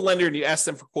you go to a lender and you ask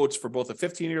them for quotes for both a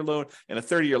 15-year loan and a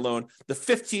 30-year loan, the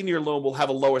 15-year loan will have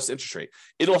a lowest interest rate.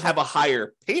 It'll have a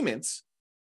higher payments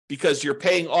because you're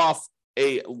paying off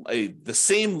the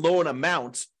same loan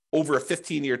amount over a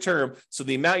 15-year term. So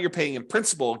the amount you're paying in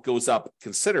principal goes up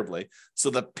considerably. So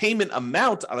the payment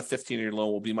amount on a 15-year loan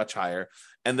will be much higher,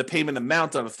 and the payment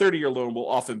amount on a 30-year loan will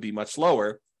often be much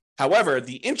lower. However,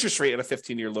 the interest rate on a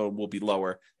 15-year loan will be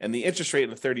lower, and the interest rate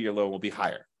on a 30-year loan will be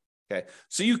higher. Okay,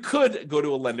 so you could go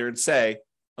to a lender and say,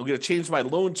 I'm going to change my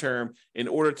loan term in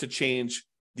order to change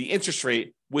the interest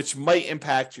rate, which might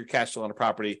impact your cash flow on a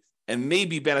property and may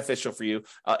be beneficial for you.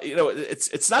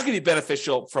 It's not going to be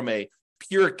beneficial from a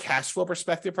pure cash flow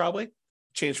perspective, probably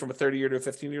change from a 30-year to a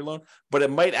 15-year loan, but it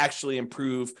might actually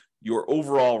improve your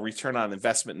overall return on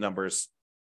investment numbers.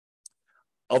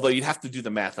 Although you'd have to do the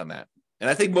math on that. And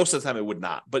I think most of the time it would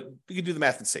not, but you can do the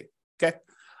math and see. Okay.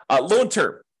 Loan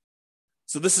term.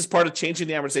 So this is part of changing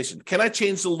the amortization. Can I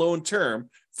change the loan term?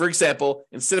 For example,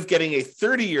 instead of getting a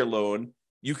 30-year loan,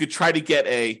 you could try to get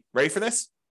ready for this?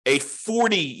 A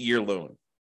 40-year loan.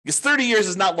 Because 30 years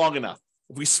is not long enough.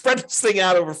 If we spread this thing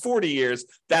out over 40 years,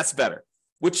 that's better,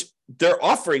 which they're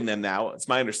offering them now. It's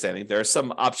my understanding. There are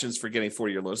some options for getting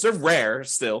 40-year loans. They're rare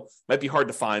still, might be hard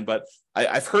to find, but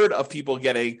I've heard of people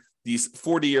getting these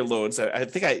 40-year loans. I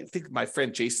think my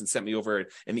friend Jason sent me over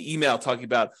an email talking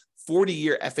about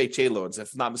 40-year FHA loans,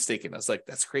 if I'm not mistaken. I was like,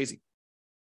 that's crazy.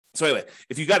 So anyway,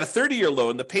 if you got a 30-year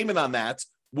loan, the payment on that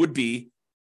would be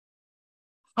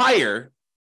higher.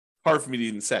 Hard for me to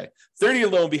even say. 30-year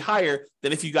loan would be higher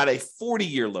than if you got a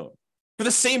 40-year loan for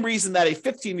the same reason that a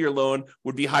 15-year loan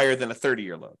would be higher than a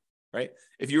 30-year loan, right?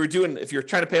 If you're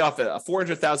trying to pay off a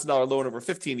 $400,000 loan over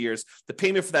 15 years, the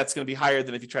payment for that's going to be higher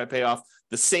than if you try to pay off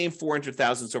the same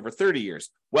 $400,000 over 30 years.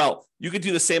 Well, you could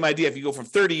do the same idea. If you go from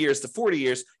 30 years to 40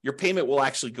 years, your payment will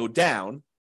actually go down.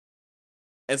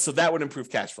 And so that would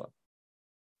improve cash flow.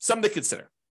 Something to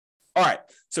consider. All right.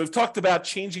 So we've talked about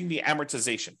changing the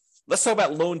amortization. Let's talk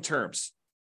about loan terms.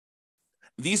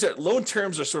 Loan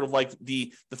terms are sort of like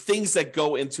the things that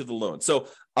go into the loan. So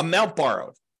amount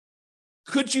borrowed.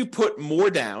 Could you put more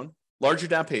down, larger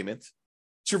down payment,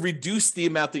 to reduce the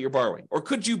amount that you're borrowing? Or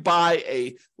could you buy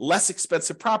a less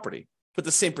expensive property, put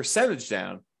the same percentage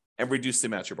down, and reduce the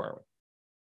amount you're borrowing?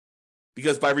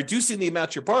 Because by reducing the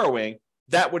amount you're borrowing,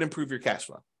 that would improve your cash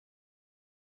flow.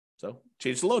 So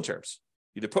change the loan terms.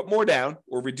 Either put more down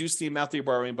or reduce the amount that you're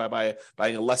borrowing by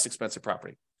buying a less expensive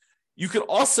property. You can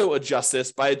also adjust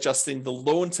this by adjusting the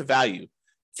loan to value.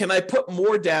 Can I put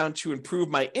more down to improve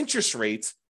my interest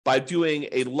rates by doing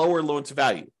a lower loan to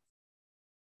value?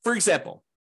 For example,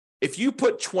 if you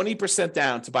put 20%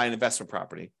 down to buy an investment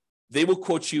property, they will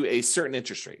quote you a certain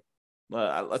interest rate.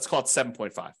 Let's call it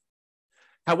 7.5.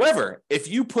 However, if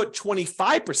you put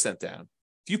 25% down,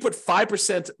 if you put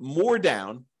 5% more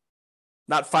down,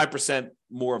 not 5%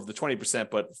 more of the 20%,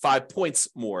 but 5 points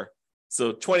more.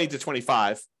 So 20 to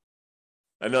 25.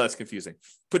 I know that's confusing.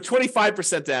 Put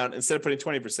 25% down instead of putting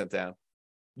 20% down.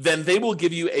 then they will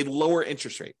give you a lower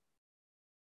interest rate.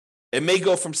 It may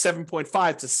go from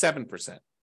 7.5 to 7%.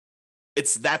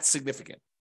 It's that significant.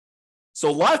 So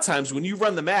a lot of times when you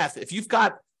run the math, if you've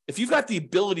got the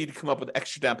ability to come up with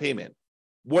extra down payment,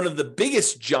 one of the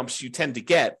biggest jumps you tend to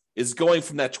get is going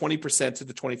from that 20% to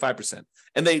the 25%.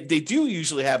 And they do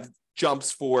usually have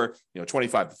jumps for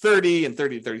 25 to 30 and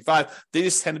 30 to 35. They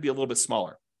just tend to be a little bit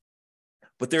smaller.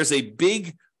 But there's a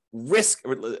big risk,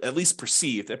 or at least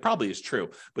perceived, it probably is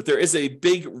true, but there is a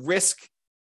big risk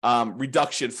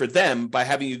reduction for them by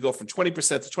having you go from 20%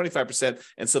 to 25%.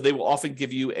 And so they will often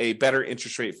give you a better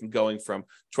interest rate from going from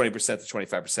 20% to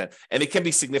 25%. And it can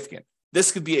be significant.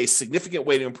 This could be a significant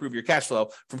way to improve your cash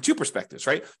flow from two perspectives,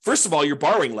 right? First of all, you're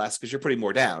borrowing less because you're putting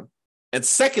more down. And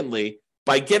secondly,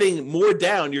 by getting more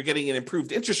down, you're getting an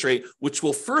improved interest rate, which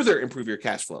will further improve your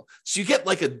cash flow. So you get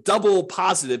like a double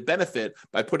positive benefit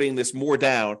by putting this more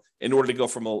down in order to go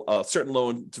from a certain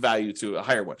loan to value to a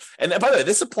higher one. And by the way,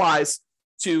 this applies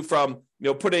to from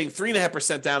putting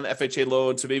 3.5% down the FHA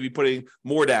loan to maybe putting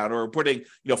more down, or putting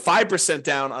 5%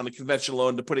 down on a conventional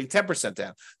loan to putting 10%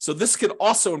 down. So this could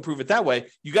also improve it that way.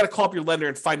 You got to call up your lender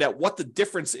and find out what the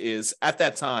difference is at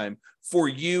that time for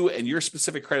you and your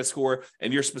specific credit score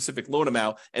and your specific loan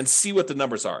amount, and see what the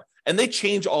numbers are. And they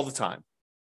change all the time.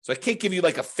 So I can't give you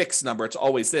like a fixed number. It's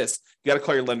always this. You got to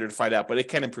call your lender to find out, but it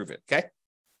can improve it. Okay.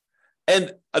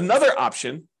 And another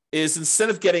option is, instead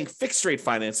of getting fixed rate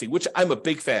financing, which I'm a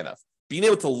big fan of, being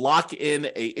able to lock in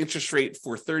a interest rate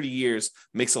for 30 years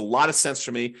makes a lot of sense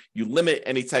for me. You limit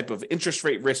any type of interest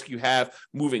rate risk you have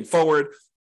moving forward.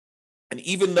 And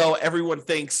even though everyone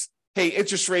thinks, hey,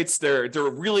 interest rates, they're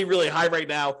really, really high right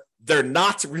now, they're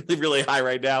not really, really high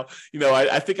right now.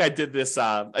 I think I did this,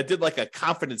 I did like a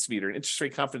confidence meter, an interest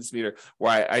rate confidence meter,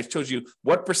 where I showed you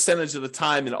what percentage of the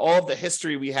time in all of the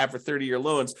history we have for 30-year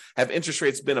loans have interest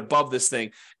rates been above this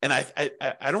thing. And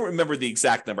I don't remember the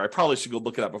exact number. I probably should go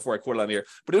look it up before I quote it on here,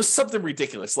 but it was something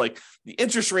ridiculous. Like the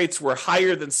interest rates were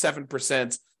higher than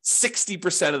 7%,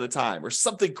 60% of the time, or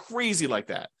something crazy like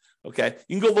that. Okay,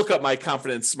 you can go look up my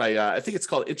confidence, I think it's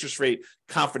called interest rate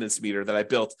confidence meter that I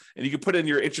built, and you can put in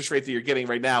your interest rate that you're getting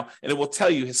right now, and it will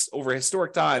tell you over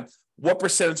historic time what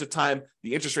percentage of time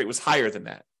the interest rate was higher than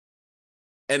that.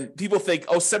 And people think,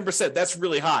 7%, that's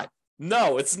really high.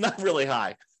 No, it's not really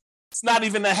high. It's not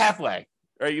even a halfway.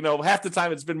 Right? Half the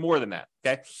time it's been more than that.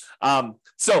 Okay,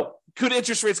 so could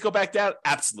interest rates go back down?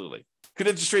 Absolutely. Could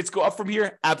interest rates go up from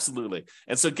here? Absolutely.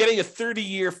 And so getting a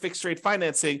 30-year fixed rate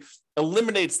financing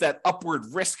eliminates that upward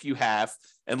risk you have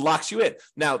and locks you in.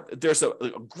 Now, there's a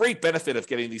great benefit of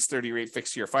getting these 30-year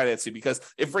fixed year financing, because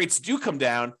if rates do come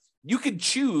down, you can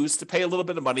choose to pay a little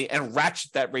bit of money and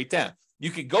ratchet that rate down.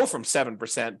 You could go from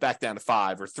 7% back down to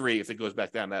 5 or 3 if it goes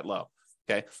back down that low.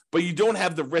 Okay. But you don't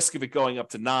have the risk of it going up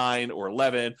to 9 or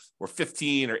 11 or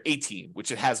 15 or 18,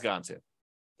 which it has gone to.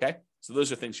 Okay. So those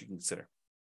are things you can consider.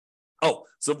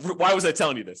 So why was I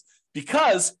telling you this?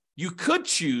 Because you could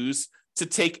choose to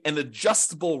take an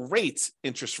adjustable rate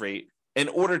interest rate in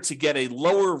order to get a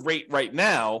lower rate right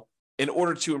now in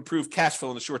order to improve cash flow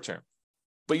in the short term.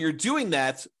 But you're doing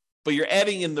that, but you're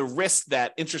adding in the risk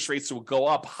that interest rates will go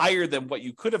up higher than what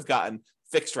you could have gotten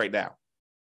fixed right now.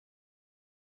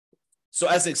 So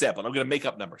as an example, I'm going to make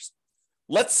up numbers.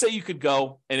 Let's say you could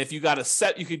go, and if you got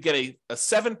you could get a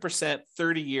 7%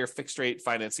 30-year fixed rate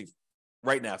financing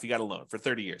right now if you got a loan for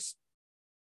 30 years.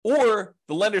 Or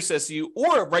the lender says to you,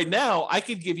 or right now, I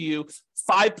could give you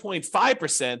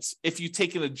 5.5% if you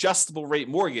take an adjustable rate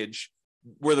mortgage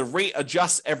where the rate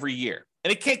adjusts every year.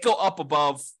 And it can't go up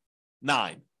above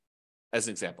 9, as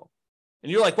an example.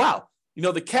 And you're like, wow,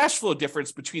 the cash flow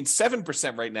difference between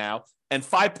 7% right now and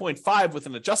 5.5 with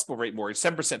an adjustable rate mortgage,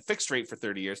 7% fixed rate for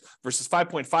 30 years versus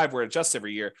 5.5 where it adjusts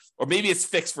every year, or maybe it's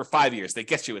fixed for 5 years. They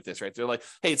get you with this, right? They're like,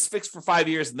 hey, it's fixed for 5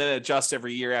 years and then it adjusts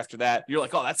every year after that. You're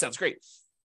like, oh, that sounds great.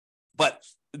 But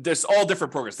there's all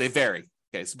different programs. They vary.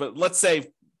 Okay. So, but let's say,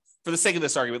 for the sake of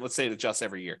this argument, let's say it adjusts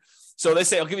every year. So they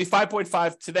say, I'll give you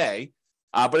 5.5 today,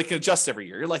 but it can adjust every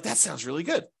year. You're like, that sounds really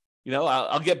good.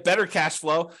 I'll get better cash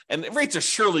flow, and rates are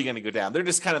surely going to go down. They're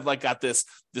just kind of like got this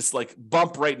like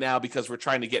bump right now because we're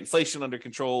trying to get inflation under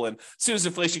control. And as soon as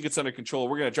inflation gets under control,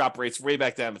 we're going to drop rates way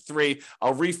back down to 3.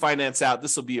 I'll refinance out.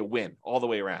 This will be a win all the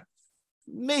way around.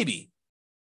 Maybe.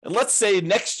 And let's say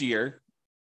next year,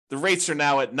 the rates are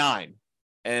now at 9.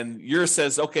 And yours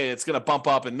says, okay, it's going to bump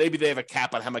up, and maybe they have a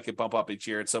cap on how much it bump up each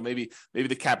year. And so maybe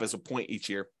the cap is a point each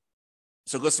year.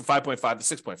 So it goes from 5.5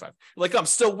 to 6.5. Like, I'm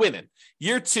still winning.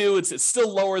 Year 2, it's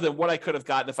still lower than what I could have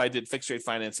gotten if I did fixed rate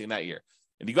financing that year.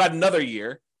 And you got another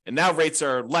year, and now rates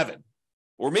are 11.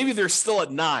 Or maybe they're still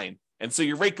at 9. And so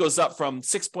your rate goes up from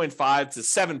 6.5 to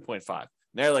 7.5.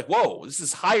 And they're like, whoa, this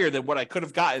is higher than what I could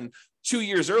have gotten 2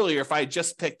 years earlier if I had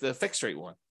just picked the fixed rate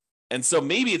one. And so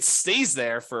maybe it stays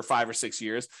there for 5 or 6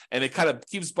 years, and it kind of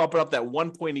keeps bumping up that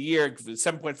 1 point a year.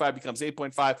 7.5 becomes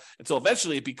 8.5 until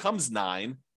eventually it becomes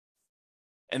 9.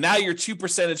 And now you're 2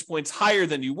 percentage points higher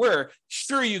than you were.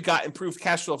 Sure, you got improved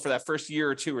cash flow for that first year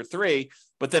or 2 or 3,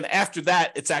 but then after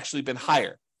that, it's actually been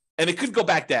higher. And it could go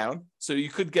back down. So you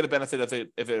could get a benefit of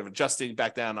it if it adjusting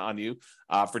back down on you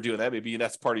for doing that. Maybe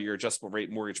that's part of your adjustable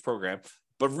rate mortgage program.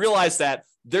 But realize that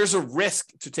there's a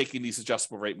risk to taking these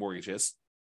adjustable rate mortgages.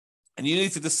 And you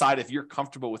need to decide if you're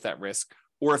comfortable with that risk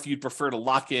or if you'd prefer to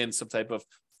lock in some type of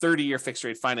 30-year fixed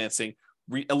rate financing,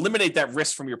 eliminate that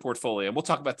risk from your portfolio. And we'll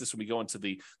talk about this when we go into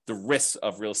the risks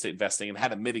of real estate investing and how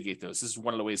to mitigate those. This is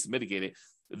one of the ways to mitigate it.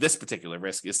 This particular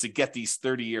risk is to get these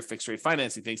 30-year fixed rate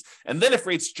financing things. And then if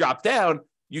rates drop down,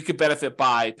 you could benefit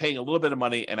by paying a little bit of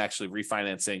money and actually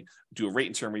refinancing, do a rate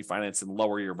and term refinance and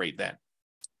lower your rate then.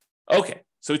 Okay,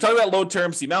 so we talked about loan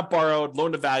terms, the amount borrowed,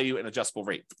 loan to value, and adjustable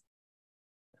rate.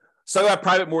 So about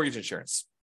private mortgage insurance.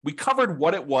 We covered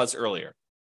what it was earlier,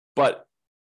 but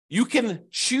you can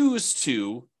choose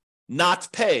to not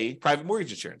pay private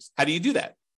mortgage insurance. How do you do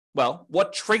that? Well,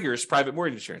 what triggers private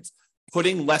mortgage insurance?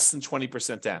 Putting less than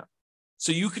 20% down.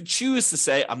 So you could choose to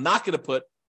say, I'm not going to put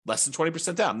less than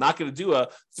 20% down. I'm not going to do a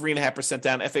 3.5%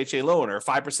 down FHA loan or a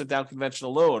 5% down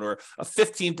conventional loan or a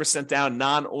 15% down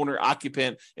non-owner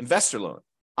occupant investor loan.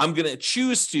 I'm going to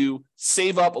choose to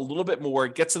save up a little bit more,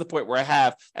 get to the point where I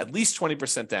have at least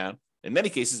 20% down, in many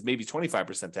cases, maybe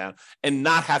 25% down, and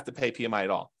not have to pay PMI at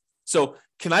all. So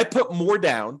can I put more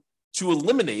down to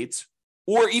eliminate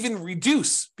or even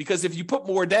reduce? Because if you put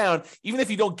more down, even if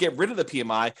you don't get rid of the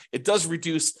PMI, it does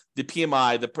reduce the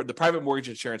PMI, the private mortgage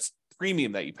insurance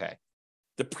premium that you pay.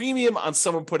 The premium on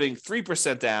someone putting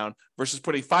 3% down versus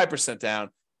putting 5% down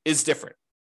is different.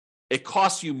 It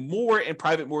costs you more in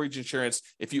private mortgage insurance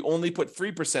if you only put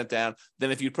 3% down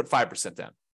than if you put 5%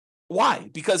 down. Why?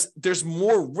 Because there's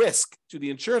more risk to the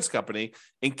insurance company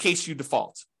in case you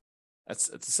default. It's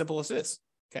as simple as it is,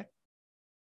 okay?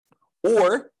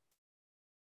 Or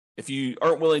if you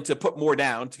aren't willing to put more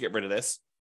down to get rid of this,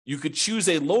 you could choose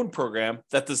a loan program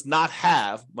that does not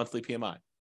have monthly PMI.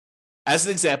 As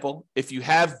an example, if you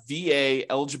have VA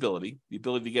eligibility, the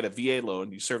ability to get a VA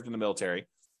loan, you served in the military,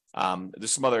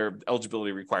 there's some other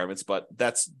eligibility requirements, but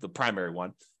that's the primary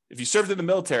one. If you served in the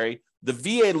military, the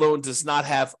VA loan does not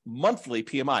have monthly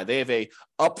PMI. They have a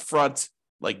upfront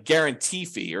like guarantee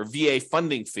fee or VA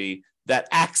funding fee that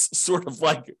acts sort of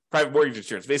like private mortgage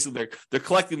insurance. Basically, they're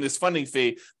collecting this funding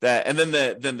fee that, and then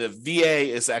the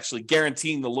VA is actually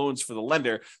guaranteeing the loans for the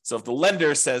lender. So if the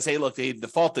lender says, "Hey, look, they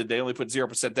defaulted, they only put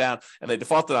 0% down, and they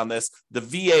defaulted on this," the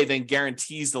VA then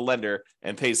guarantees the lender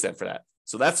and pays them for that.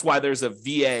 So that's why there's a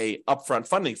VA upfront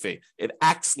funding fee. It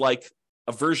acts like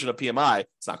a version of PMI.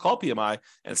 It's not called PMI,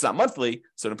 and it's not monthly,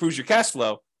 so it improves your cash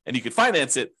flow, and you can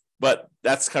finance it. But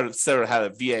that's kind of sort of how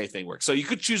the VA thing works. So you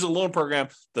could choose a loan program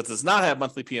that does not have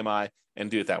monthly PMI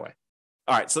and do it that way.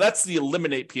 All right, so that's the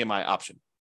eliminate PMI option.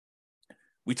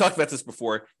 We talked about this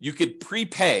before. You could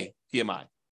prepay PMI.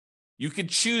 You could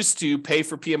choose to pay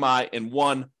for PMI in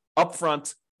one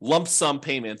upfront lump sum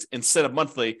payment instead of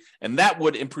monthly, and that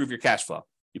would improve your cash flow.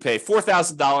 You pay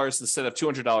 $4,000 instead of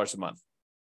 $200 a month.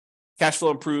 Cash flow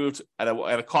improved at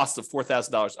a cost of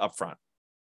 $4,000 upfront.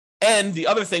 And the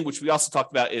other thing, which we also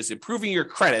talked about, is improving your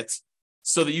credit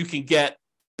so that you can get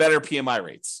better PMI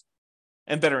rates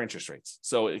and better interest rates.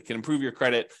 So it can improve your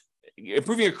credit.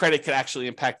 Improving your credit can actually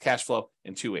impact cash flow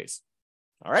in 2 ways.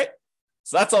 All right.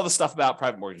 So that's all the stuff about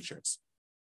private mortgage insurance.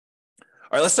 All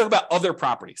right, let's talk about other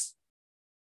properties.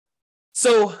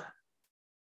 So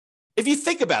if you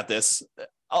think about this,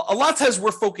 a lot of times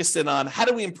we're focused in on how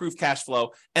do we improve cash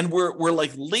flow, and we're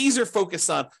like laser focused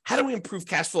on how do we improve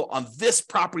cash flow on this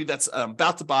property that's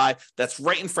about to buy, that's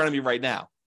right in front of me right now.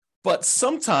 But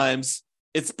sometimes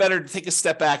it's better to take a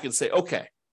step back and say, okay,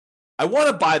 I want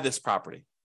to buy this property.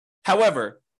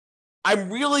 However, I'm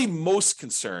really most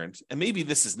concerned, and maybe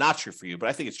this is not true for you, but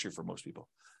I think it's true for most people.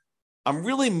 I'm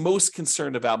really most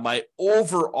concerned about my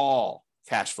overall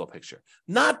cash flow picture,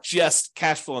 not just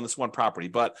cash flow on this one property,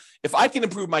 but if I can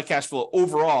improve my cash flow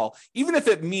overall, even if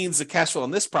it means the cash flow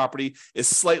on this property is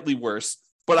slightly worse,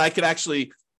 but I can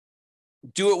actually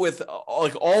do it with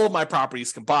like all of my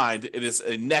properties combined, it is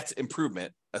a net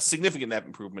improvement, a significant net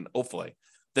improvement, hopefully,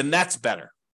 then that's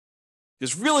better.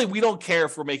 Because really, we don't care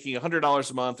if we're making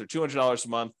 $100 a month or $200 a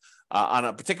month on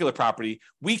a particular property.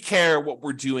 We care what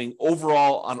we're doing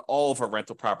overall on all of our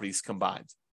rental properties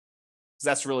combined.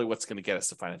 That's really what's going to get us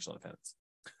to financial independence.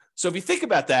 So if you think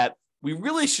about that, we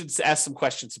really should ask some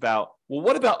questions about, well,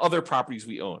 what about other properties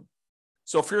we own?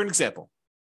 So for an example,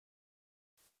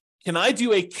 can I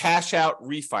do a cash out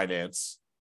refinance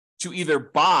to either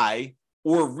buy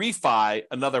or refi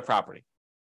another property?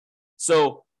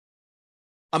 So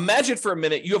imagine for a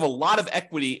minute, you have a lot of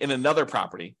equity in another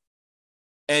property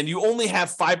and you only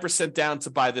have 5% down to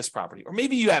buy this property. Or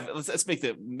maybe you have, let's make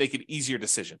it easier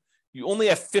decision. You only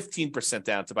have 15%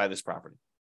 down to buy this property,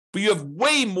 but you have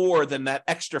way more than that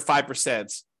extra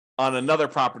 5% on another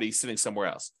property sitting somewhere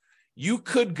else. You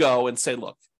could go and say,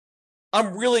 look,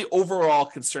 I'm really overall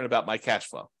concerned about my cash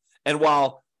flow. And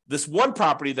while this one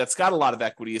property that's got a lot of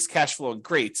equity is cash flowing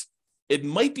great, it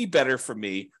might be better for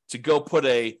me to go put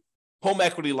a home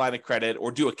equity line of credit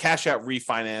or do a cash out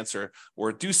refinance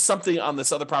or do something on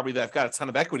this other property that I've got a ton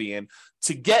of equity in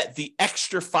to get the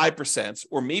extra 5%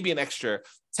 or maybe an extra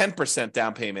 10%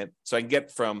 down payment. So I can get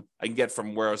from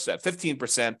where I was at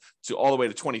 15% to all the way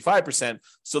to 25%,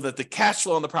 so that the cash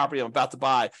flow on the property I'm about to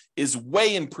buy is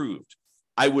way improved.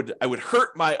 I would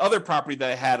hurt my other property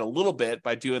that I had a little bit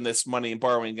by doing this money and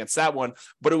borrowing against that one,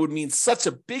 but it would mean such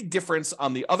a big difference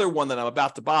on the other one that I'm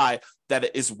about to buy that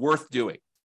it is worth doing.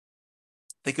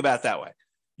 Think about it that way.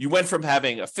 You went from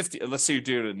having let's say you're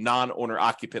doing a non-owner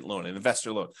occupant loan, an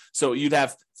investor loan. So you'd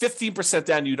have 15%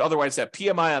 down, you'd otherwise have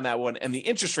PMI on that one, and the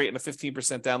interest rate in a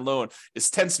 15% down loan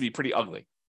tends to be pretty ugly.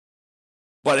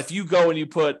 But if you go and you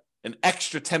put an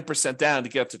extra 10% down to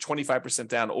get up to 25%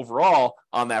 down overall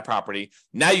on that property,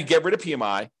 now you get rid of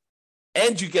PMI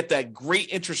and you get that great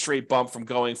interest rate bump from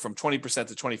going from 20%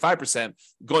 to 25%,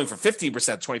 going from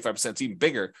 15% to 25% is even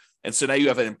bigger. And so now you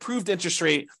have an improved interest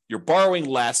rate, you're borrowing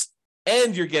less,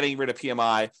 and you're getting rid of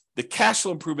PMI. The cash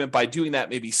flow improvement by doing that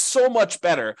may be so much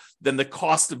better than the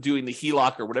cost of doing the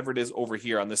HELOC or whatever it is over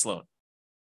here on this loan.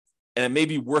 And it may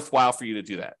be worthwhile for you to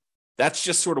do that. That's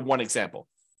just sort of one example.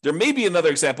 There may be another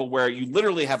example where you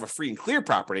literally have a free and clear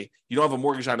property, you don't have a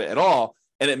mortgage on it at all,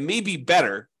 and it may be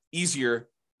better, easier,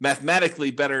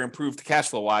 mathematically better improved cash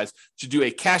flow wise to do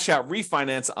a cash out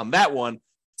refinance on that one,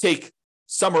 take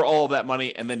some or all of that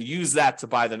money, and then use that to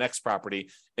buy the next property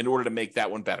in order to make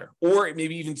that one better. Or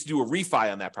maybe even to do a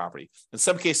refi on that property. In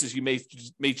some cases, you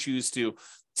may choose to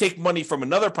take money from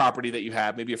another property that you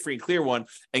have, maybe a free and clear one,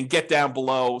 and get down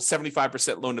below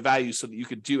 75% loan to value so that you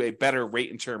could do a better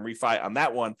rate and term refi on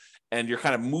that one. And you're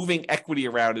kind of moving equity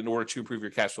around in order to improve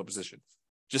your cash flow position.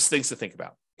 Just things to think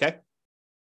about, okay?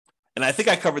 And I think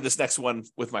I covered this next one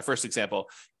with my first example,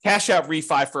 cash out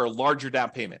refi for a larger down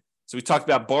payment. So we talked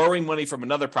about borrowing money from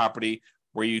another property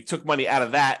where you took money out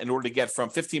of that in order to get from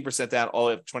 15% down all the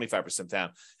way up to 25% down.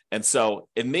 And so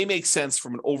it may make sense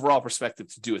from an overall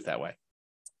perspective to do it that way.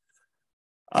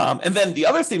 And then the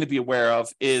other thing to be aware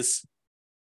of is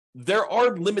there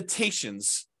are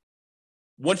limitations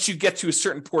once you get to a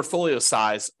certain portfolio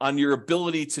size on your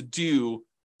ability to do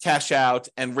cash out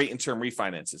and rate and term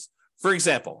refinances. For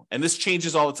example, and this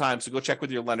changes all the time, so go check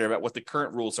with your lender about what the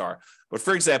current rules are. But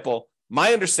for example,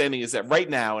 my understanding is that right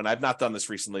now, and I've not done this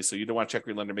recently, so you don't want to check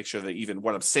with your lender, make sure that even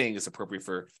what I'm saying is appropriate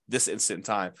for this instant in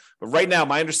time. But right now,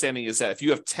 my understanding is that if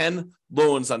you have 10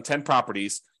 loans on 10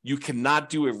 properties, you cannot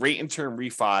do a rate and term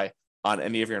refi on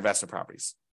any of your investment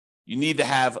properties. You need to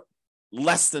have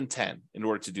less than 10 in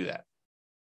order to do that.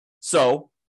 So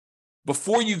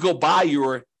before you go buy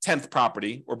your 10th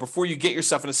property, or before you get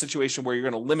yourself in a situation where you're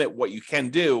going to limit what you can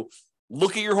do,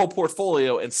 look at your whole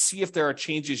portfolio and see if there are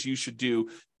changes you should do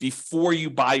before you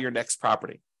buy your next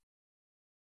property.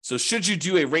 So should you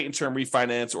do a rate and term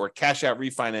refinance or a cash out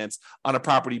refinance on a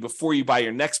property before you buy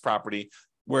your next property,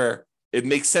 where it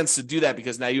makes sense to do that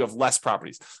because now you have less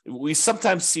properties? We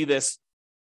sometimes see this,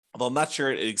 although I'm not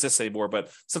sure it exists anymore,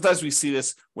 but sometimes we see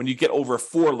this when you get over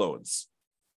 4 loans.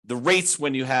 The rates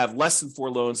when you have less than 4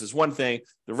 loans is one thing.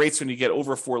 The rates when you get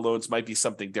over 4 loans might be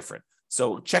something different.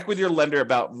 So check with your lender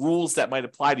about rules that might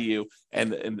apply to you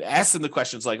and ask them the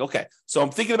questions like, okay, so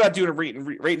I'm thinking about doing a rate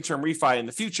and term refi in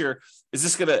the future. Is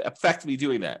this going to affect me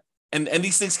doing that? And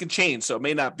these things can change. So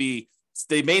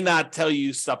they may not tell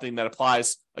you something that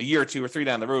applies a year or 2 or 3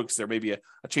 down the road because there may be a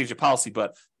change of policy,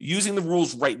 but using the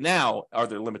rules right now, are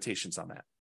there limitations on that?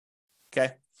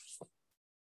 Okay.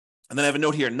 And then I have a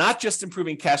note here, not just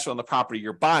improving cash flow on the property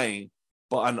you're buying,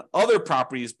 but on other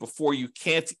properties before you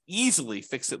can't easily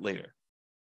fix it later.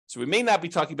 So we may not be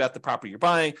talking about the property you're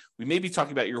buying. We may be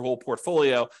talking about your whole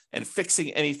portfolio and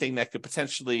fixing anything that could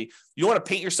potentially, you don't want to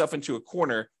paint yourself into a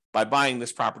corner by buying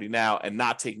this property now and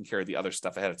not taking care of the other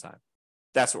stuff ahead of time.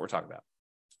 That's what we're talking about.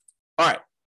 All right.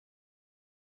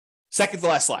 Second to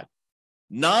last slide,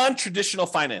 non-traditional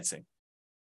financing.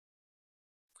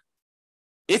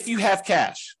 If you have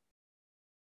cash,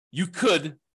 you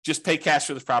could just pay cash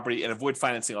for this property and avoid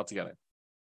financing altogether.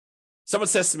 Someone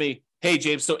says to me, hey,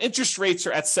 James, so interest rates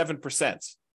are at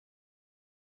 7%.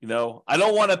 I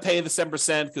don't want to pay the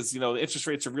 7% because, the interest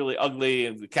rates are really ugly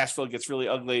and the cash flow gets really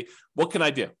ugly. What can I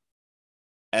do?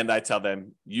 And I tell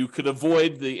them, you could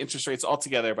avoid the interest rates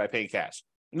altogether by paying cash.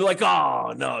 And they're like,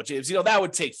 oh, no, James, that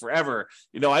would take forever.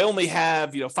 I only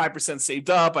have, 5% saved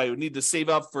up. I would need to save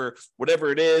up for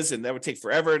whatever it is. And that would take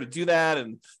forever to do that.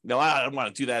 And, I don't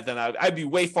want to do that. Then I'd be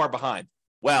way far behind.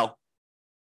 Well,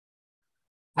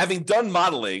 having done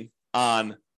modeling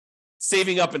on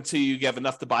saving up until you have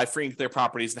enough to buy free and clear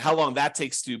properties and how long that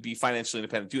takes to be financially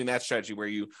independent, doing that strategy where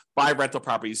you buy rental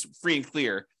properties free and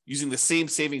clear using the same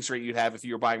savings rate you'd have if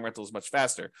you were buying rentals much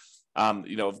faster,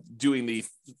 doing the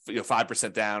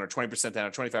 5% down or 20% down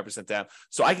or 25% down.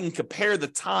 So I can compare the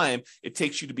time it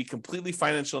takes you to be completely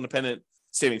financially independent,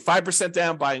 saving 5%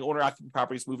 down, buying owner-occupied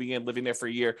properties, moving in, living there for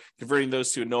a year, converting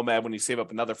those to a nomad when you save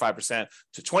up another 5%,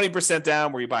 to 20%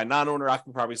 down, where you buy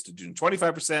non-owner-occupied properties, to doing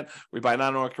 25%, where you buy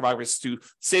non-owner-occupied properties, to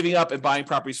saving up and buying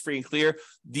properties free and clear.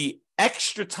 The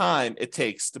extra time it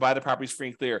takes to buy the properties free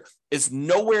and clear is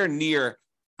nowhere near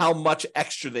how much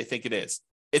extra they think it is.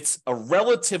 It's a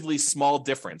relatively small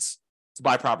difference to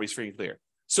buy properties free and clear.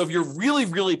 So if you're really,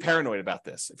 really paranoid about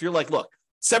this, if you're like, look,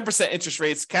 7% interest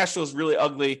rates, cash flow is really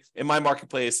ugly in my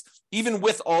marketplace, even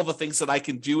with all the things that I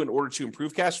can do in order to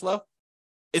improve cash flow,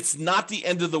 it's not the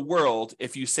end of the world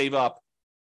if you save up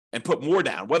and put more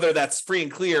down, whether that's free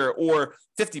and clear or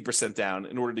 50% down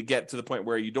in order to get to the point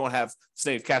where you don't have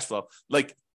sustained cash flow.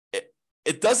 Like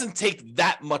it doesn't take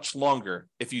that much longer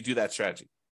if you do that strategy.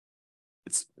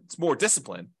 It's more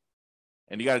discipline,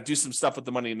 and you got to do some stuff with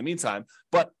the money in the meantime.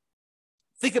 But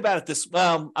think about it this.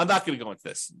 Well, I'm not going to go into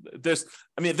this.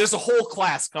 There's a whole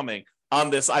class coming on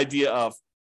this idea of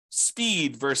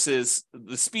speed versus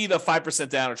the speed of 5%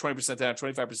 down or 20% down,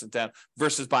 25% down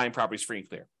versus buying properties free and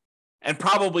clear. And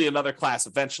probably another class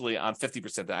eventually on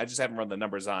 50% down. I just haven't run the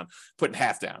numbers on putting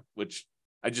half down, which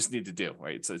I just need to do,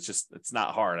 right? So it's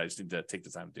not hard. I just need to take the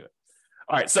time to do it.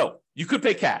 All right. So you could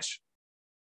pay cash,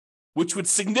 which would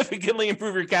significantly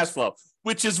improve your cash flow,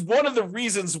 which is one of the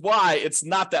reasons why it's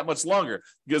not that much longer.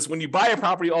 Because when you buy a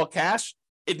property all cash,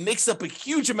 it makes up a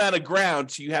huge amount of ground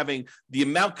to you having the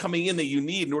amount coming in that you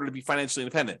need in order to be financially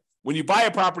independent. When you buy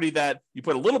a property that you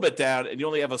put a little bit down and you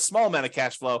only have a small amount of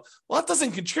cash flow, well, that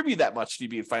doesn't contribute that much to you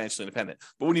being financially independent.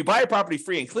 But when you buy a property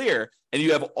free and clear and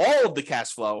you have all of the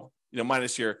cash flow,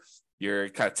 minus your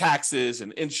kind of taxes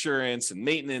and insurance and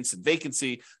maintenance and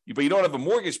vacancy, but you don't have a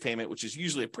mortgage payment, which is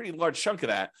usually a pretty large chunk of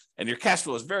that, and your cash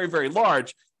flow is very, very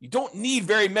large, you don't need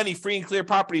very many free and clear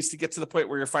properties to get to the point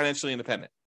where you're financially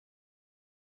independent.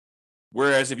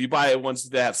 Whereas if you buy ones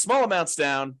that have small amounts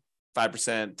down,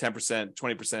 5%, 10%,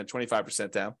 20%,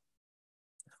 25% down,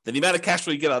 then the amount of cash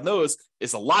flow you get on those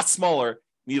is a lot smaller.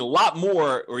 You need a lot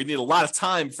more, or you need a lot of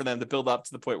time for them to build up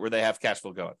to the point where they have cash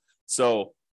flow going.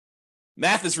 So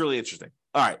math is really interesting.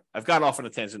 All right, I've gone off on a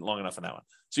tangent long enough on that one.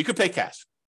 So you could pay cash.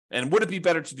 And would it be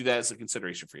better to do that as a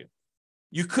consideration for you?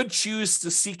 You could choose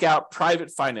to seek out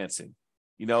private financing.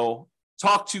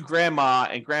 Talk to grandma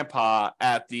and grandpa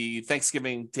at the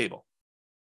Thanksgiving table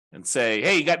and say,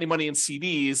 hey, you got any money in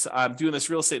CDs? I'm doing this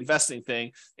real estate investing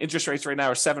thing. Interest rates right now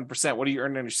are 7%. What are you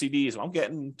earning on your CDs? Well, I'm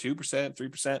getting 2%,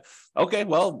 3%. Okay,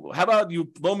 well, how about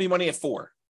you loan me money at 4%?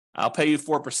 I'll pay you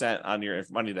 4% on your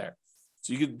money there.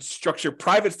 So you could structure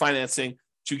private financing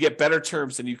to get better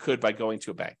terms than you could by going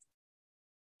to a bank.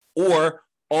 Or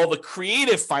all the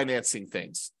creative financing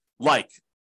things like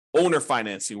owner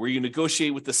financing, where you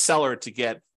negotiate with the seller to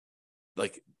get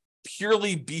like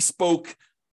purely bespoke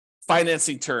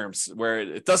financing terms, where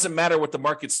it doesn't matter what the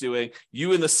market's doing.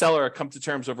 You and the seller come to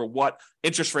terms over what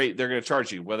interest rate they're going to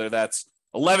charge you, whether that's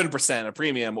 11% a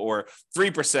premium or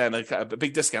 3% a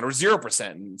big discount or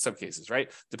 0% in some cases, right?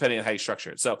 Depending on how you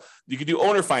structure it. So you could do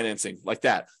owner financing like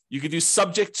that. You could do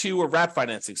subject to or wrap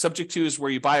financing. Subject to is where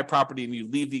you buy a property and you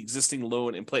leave the existing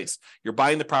loan in place. You're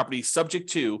buying the property subject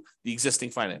to the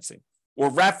existing financing. Or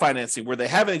wrap financing, where they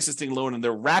have an existing loan and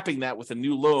they're wrapping that with a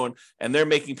new loan and they're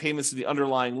making payments to the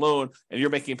underlying loan and you're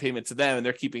making a payment to them and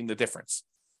they're keeping the difference.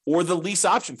 Or the lease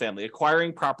option family,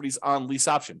 acquiring properties on lease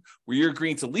option, where you're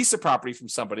agreeing to lease a property from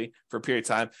somebody for a period of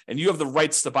time, and you have the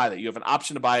rights to buy that. You have an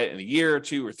option to buy it in a year or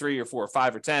 2 or 3 or 4 or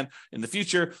 5 or 10 in the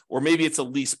future. Or maybe it's a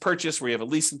lease purchase where you have a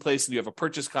lease in place and you have a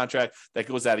purchase contract that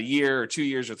goes out a year or 2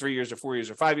 years or 3 years or 4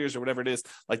 years or 5 years or whatever it is,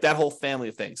 like that whole family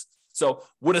of things. So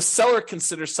would a seller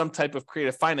consider some type of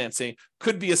creative financing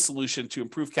could be a solution to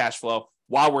improve cash flow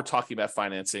while we're talking about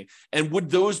financing? And would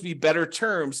those be better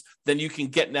terms than you can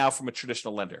get now from a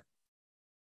traditional lender?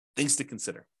 Things to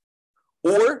consider.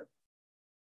 Or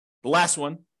the last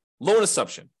one, loan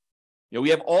assumption. We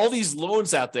have all these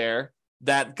loans out there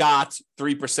that got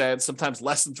 3%, sometimes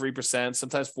less than 3%,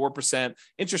 sometimes 4%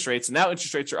 interest rates. And now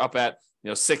interest rates are up at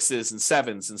 6s and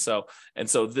 7s. And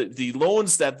so the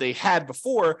loans that they had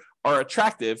before are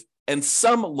attractive, and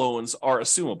some loans are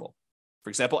assumable. For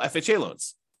example, FHA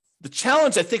loans. The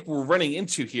challenge I think we're running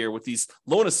into here with these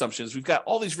loan assumptions, we've got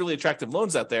all these really attractive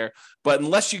loans out there, but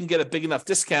unless you can get a big enough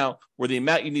discount where the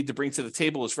amount you need to bring to the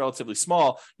table is relatively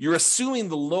small, you're assuming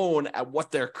the loan at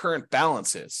what their current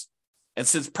balance is. And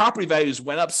since property values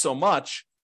went up so much,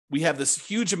 we have this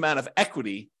huge amount of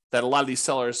equity that a lot of these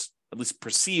sellers at least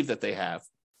perceive that they have.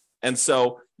 And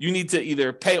so you need to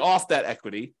either pay off that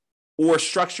equity or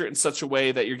structure it in such a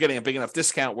way that you're getting a big enough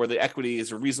discount where the equity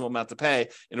is a reasonable amount to pay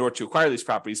in order to acquire these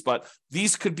properties. But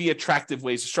these could be attractive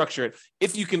ways to structure it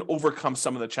if you can overcome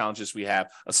some of the challenges we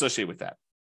have associated with that.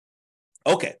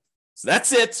 Okay, so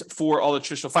that's it for all the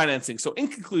traditional financing. So in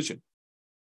conclusion,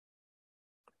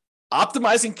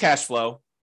 optimizing cash flow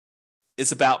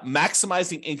is about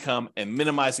maximizing income and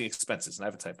minimizing expenses. And I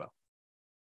have a typo.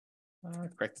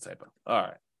 Correct the typo. All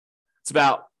right. It's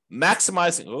about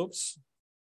maximizing, All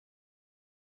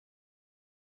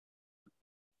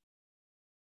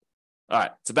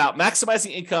right. It's about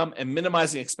maximizing income and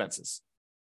minimizing expenses.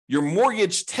 Your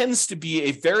mortgage tends to be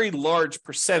a very large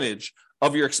percentage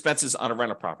of your expenses on a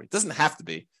rental property. It doesn't have to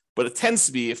be, but it tends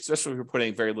to be, especially if you're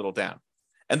putting very little down.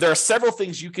 And there are several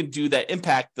things you can do that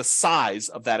impact the size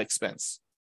of that expense,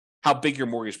 how big your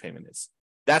mortgage payment is.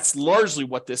 That's largely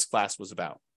what this class was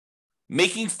about.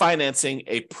 Making financing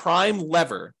a prime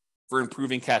lever for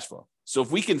improving cash flow. So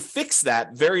if we can fix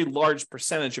that very large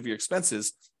percentage of your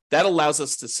expenses, that allows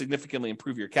us to significantly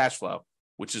improve your cash flow,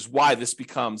 which is why this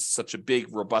becomes such a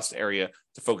big, robust area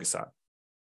to focus on.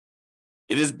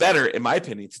 It is better, in my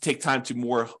opinion, to take time to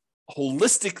more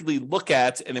holistically look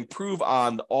at and improve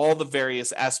on all the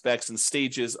various aspects and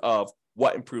stages of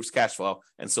what improves cash flow.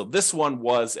 And so this one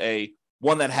was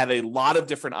one that had a lot of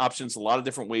different options, a lot of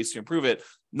different ways to improve it.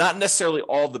 Not necessarily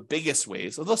all the biggest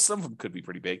ways, although some of them could be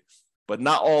pretty big, but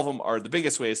not all of them are the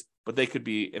biggest ways, but they could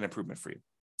be an improvement for you.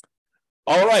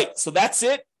 All right, so that's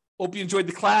it. Hope you enjoyed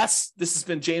the class. This has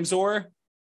been James Orr.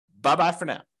 Bye-bye for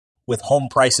now. With home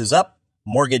prices up,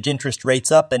 mortgage interest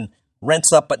rates up, and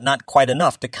rents up but not quite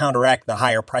enough to counteract the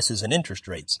higher prices and interest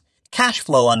rates, cash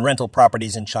flow on rental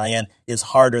properties in Cheyenne is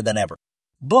harder than ever.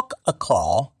 Book a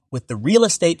call with the Real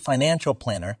Estate Financial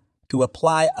Planner to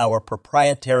apply our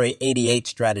proprietary 88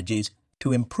 strategies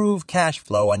to improve cash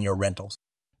flow on your rentals.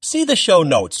 See the show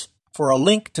notes for a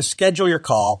link to schedule your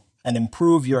call and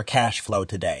improve your cash flow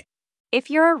today. If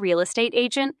you're a real estate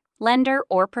agent, lender,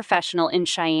 or professional in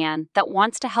Cheyenne that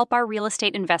wants to help our real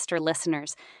estate investor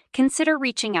listeners, consider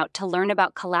reaching out to learn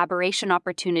about collaboration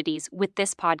opportunities with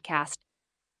this podcast.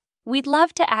 We'd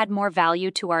love to add more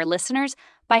value to our listeners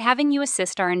by having you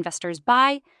assist our investors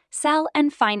buy, sell,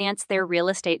 and finance their real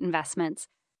estate investments.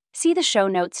 See the show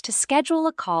notes to schedule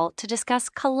a call to discuss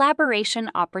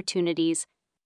collaboration opportunities.